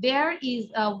there is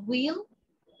a will,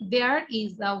 there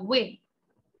is a way.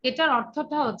 এটার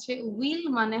অর্থটা হচ্ছে উইল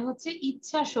মানে হচ্ছে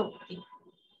ইচ্ছা শক্তি,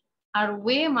 আর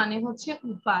ওয়ে মানে হচ্ছে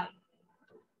উপায়।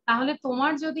 তাহলে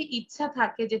তোমার যদি ইচ্ছা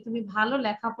থাকে যে তুমি ভালো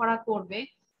লেখাপড়া করবে,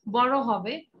 বড়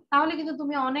হবে, তাহলে কিন্তু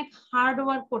তুমি অনেক হার্ড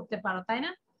ওয়ার্ক করতে পারো, তাই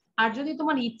না? আর যদি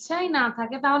তোমার ইচ্ছাই না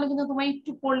থাকে, তাহলে কিন্তু তোমার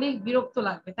একটু পড়লেই বিরক্ত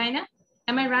লাগবে, তাই না?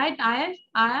 এম আই রাইট আয়াস?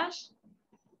 আয়াস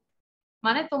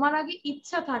মানে তোমার আগে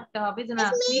ইচ্ছা থাকতে হবে যে না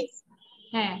তুমি,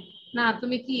 হ্যাঁ, না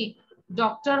তুমি কি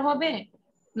ডক্টর হবে,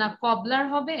 না কবলার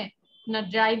হবে, না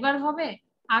ড্রাইভার হবে,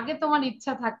 আগে তোমার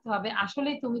ইচ্ছা থাকতে হবে আসলে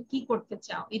তুমি কি করতে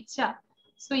চাও। ইচ্ছা,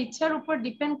 সো ইচ্ছার উপর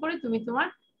ডিপেন্ড করে তুমি তোমার,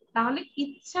 তাহলে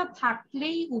ইচ্ছা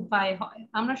থাকলেই উপায় হয়।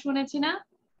 আমরা শুনেছি না?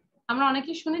 আমরা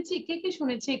অনেকে শুনেছি, কে কে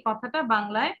শুনেছি এই কথাটা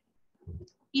বাংলায়?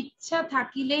 ইচ্ছা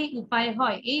থাকিলেই উপায়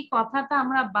হয়, এই কথাটা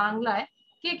আমরা বাংলায়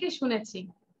কে কে শুনেছি?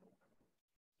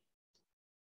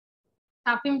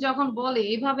 তাফিম যখন বলে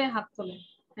এইভাবে হাত তোলে,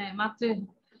 হ্যাঁ মাত্র।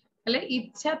 তাহলে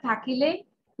ইচ্ছা থাকিলে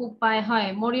উপায় হয়,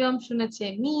 মরিয়ম শুনেছে,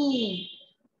 মি,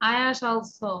 আয়াস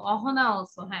অলসো, অহনা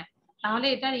অলসো। হ্যাঁ, তাহলে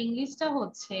এটার ইংলিশটা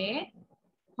হচ্ছে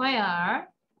where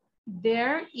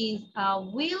there is a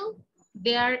will,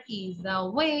 there is a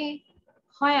way.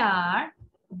 Where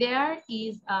there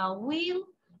is a will,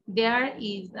 there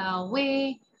is a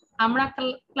way. আমরা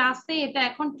ক্লাসে এটা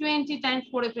এখন 20 টাইমস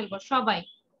পড়ে ফেলবো সবাই,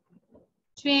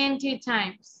 20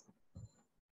 টাইমস,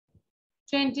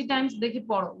 20 টাইমস দেখি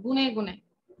পড়ো গুনে গুনে।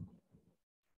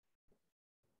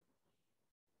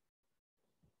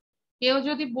 কেউ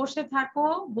যদি বসে থাকো,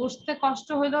 বসতে কষ্ট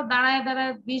হইলো দাঁড়ায়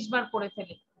দাঁড়ায় 20 বার পড়ে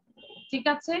ফেলে, ঠিক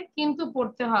আছে, কিন্তু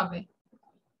পড়তে হবে।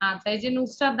 আচ্ছা, এই যে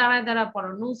নুসরাত দাঁড়ায় দাঁড়ায় পড়ো,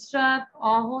 নুসরাত,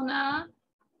 অহনা,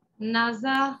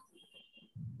 নাজা,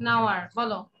 নাওয়ার,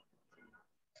 বলো।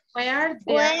 Where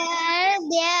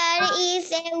there is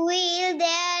a will,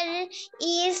 there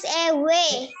is a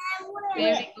way.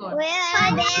 Very good. Where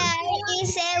there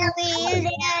is a will,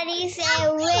 there is a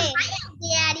way.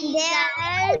 There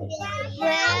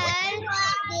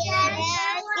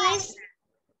is.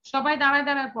 সবাই দাঁড়ায়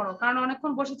দাঁড়ায় পড়ো, কারণ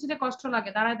অনেকক্ষণ বসেছিলে কষ্ট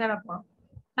লাগে, দাঁড়ায় দাঁড়ায় পড়ো।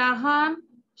 তাহান,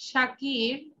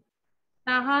 শাকির,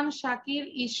 তাহান, শাকির,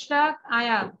 ইশরাক,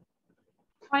 আয়াত।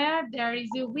 Where there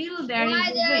is a will, there is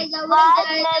a way.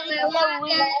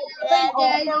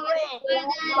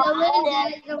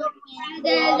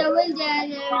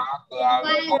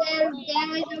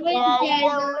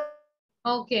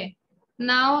 Okay.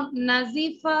 Now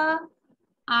Nazifa,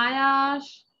 Ayash,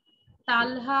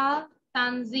 Talha,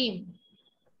 Tanzim.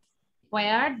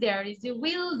 Where there is a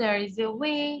will, there is a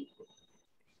way.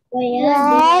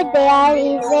 Where there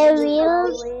is a will,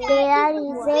 there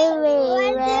is a way.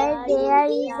 Where there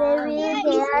is a will,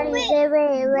 there is a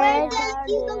way. Where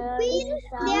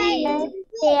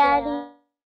there is.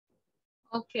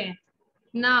 Okay.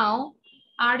 Now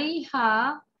Ariha,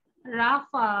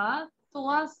 Rafa,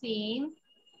 Tuasin,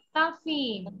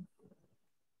 Tafin.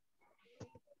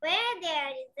 Where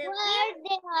there is a will,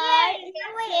 there is a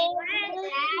way. Where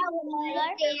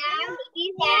there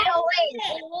is a way.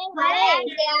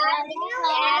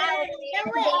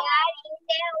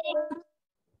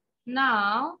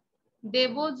 Now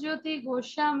Debojyoti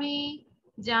Goswami,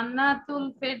 Jannatul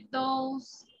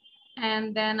Ferdouse, and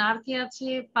then আর কি আছে,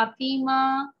 ফাতিমা,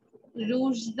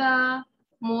 রুশদা,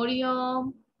 মরিয়ম,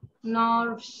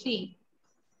 নরসি,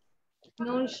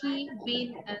 নরসি বিন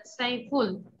সাইফুল,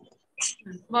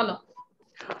 বলো।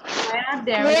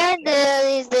 Where there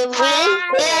is a will,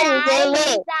 there is a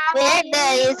way. Where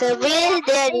there is a will,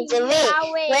 there is a way.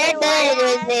 Where there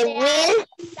is a will,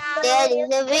 there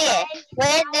is a way.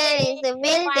 Where there is a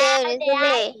will, there is a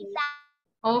way.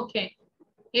 ওকে,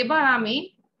 এবার আমি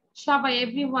সবাই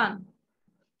everyone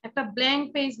একটা blank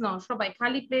page নাও, সবাই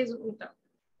খালি page উল্টাও।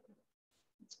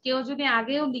 কেউ যদি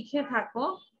আগেও লিখে থাকো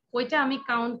ওইটা আমি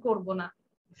কাউন্ট করব না,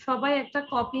 সবাই একটা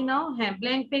কপি নাও। হ্যাঁ,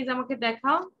 ব্ল্যাঙ্ক পেজ আমাকে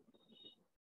দেখাও।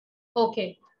 ওকে,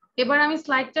 এবার আমি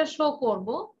স্লাইডটা শো করব।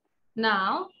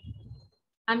 নাও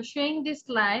I'm showing this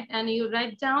slide and you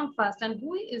write down first and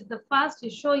who is the first to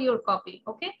show your copy.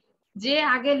 Okay, যে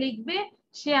আগে লিখবে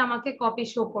সে আমাকে কপি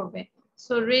শো করবে।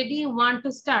 So ready, 1 to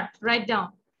start, write down.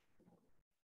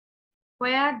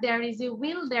 Where there is a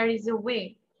will, there is a way.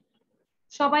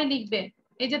 সবাই লিখবে।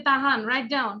 এই যে তাহান, write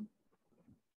down.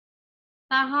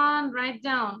 তাহান, write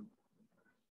down.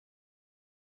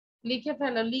 লিখে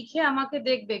ফেলো, লিখে আমাকে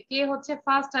দেখবে কে হচ্ছে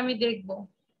ফার্স্ট, আমি দেখব।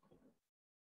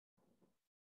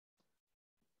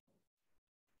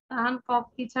 তাহান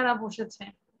কপি ছাড়া বসেছে,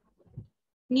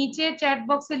 নিচে চ্যাট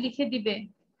বক্সে লিখে দিবে।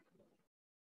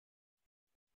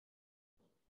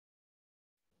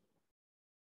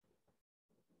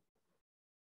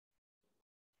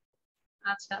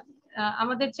 আচ্ছা,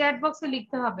 আমাদের চ্যাট বক্সে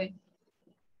লিখতে হবে।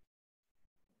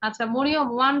 আচ্ছা, মরিয়ম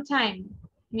ওয়ান টাইম,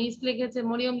 মিস লিখেছে,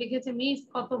 মরিয়ম লিখেছে মিস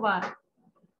কতবার।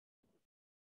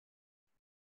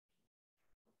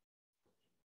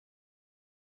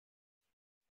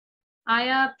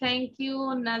 আয়া thank you,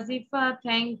 Nazifa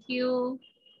thank you,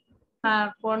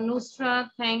 তারপর নুসরাত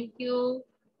থ্যাংক ইউ,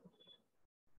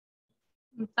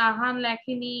 তাহান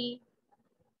লেখেনি,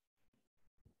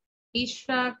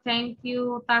 ইশরাক থ্যাংক ইউ।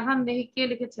 তাহান দেখি কে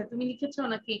লিখেছে, তুমি লিখেছো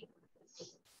নাকি?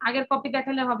 আগের কপি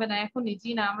দেখালে হবে না, এখনই।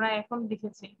 জি না, আমরা এখন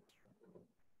লিখেছি।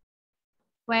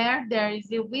 Where there is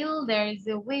a will, there is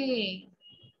a way.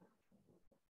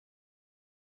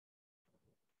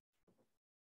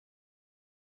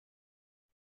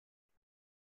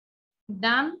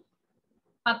 Done.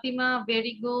 Fatima,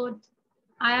 very good.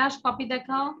 Ayash, copy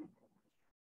দেখাও।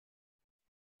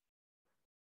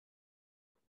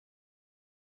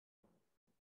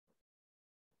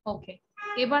 ওকে,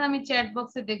 এবার আমি চ্যাট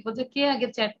বক্সে দেখবো যে কে আগে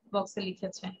চ্যাট বক্সে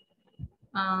লিখেছে।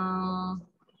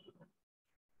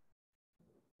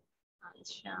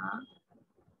 আচ্ছা,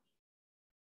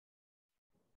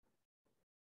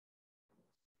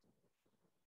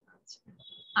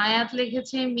 আয়াত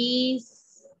লিখেছে মিস,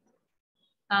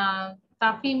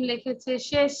 তাফিম লিখেছে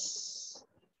শেষ,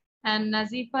 and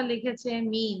নাজিফা লিখেছে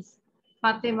মিস।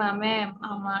 ফাতেমা ম্যাম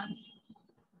আমার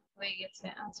হয়ে গেছে।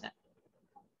 আচ্ছা,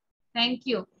 thank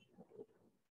you.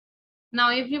 Now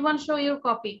everyone show your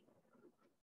copy.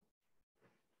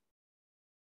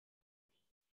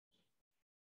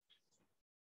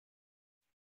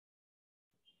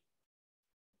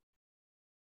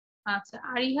 আচ্ছা,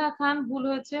 আরিহা খান ভুল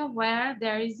হয়েছে, where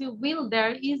there is a will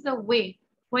there is a way,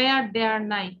 where there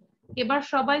নাই। এবার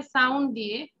সবাই সাউন্ড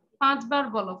দিয়ে 5 বার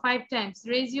বলো, 5 times,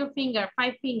 raise your finger,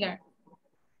 5 finger,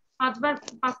 5 বার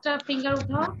 5টা ফিঙ্গার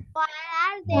উঠাও।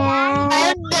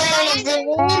 Where there is a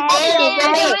will, there is a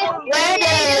way. Where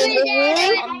there is a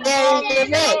will, there is a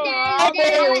way. Where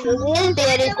there is a will,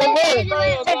 there is a way.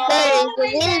 Where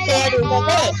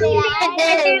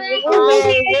there is a will,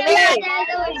 there is a way. Where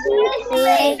there is a will,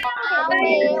 there is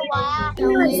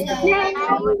a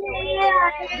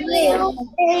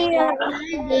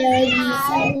way.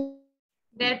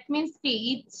 That means কি,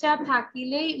 ইচ্ছা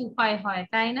থাকিলেই উপায় হয়,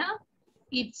 তাই না?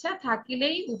 ইচ্ছা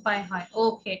থাকিলেই উপায় হয়।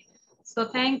 ওকে, so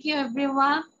thank you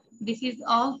everyone, this is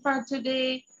all for today,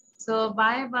 so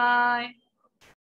bye bye.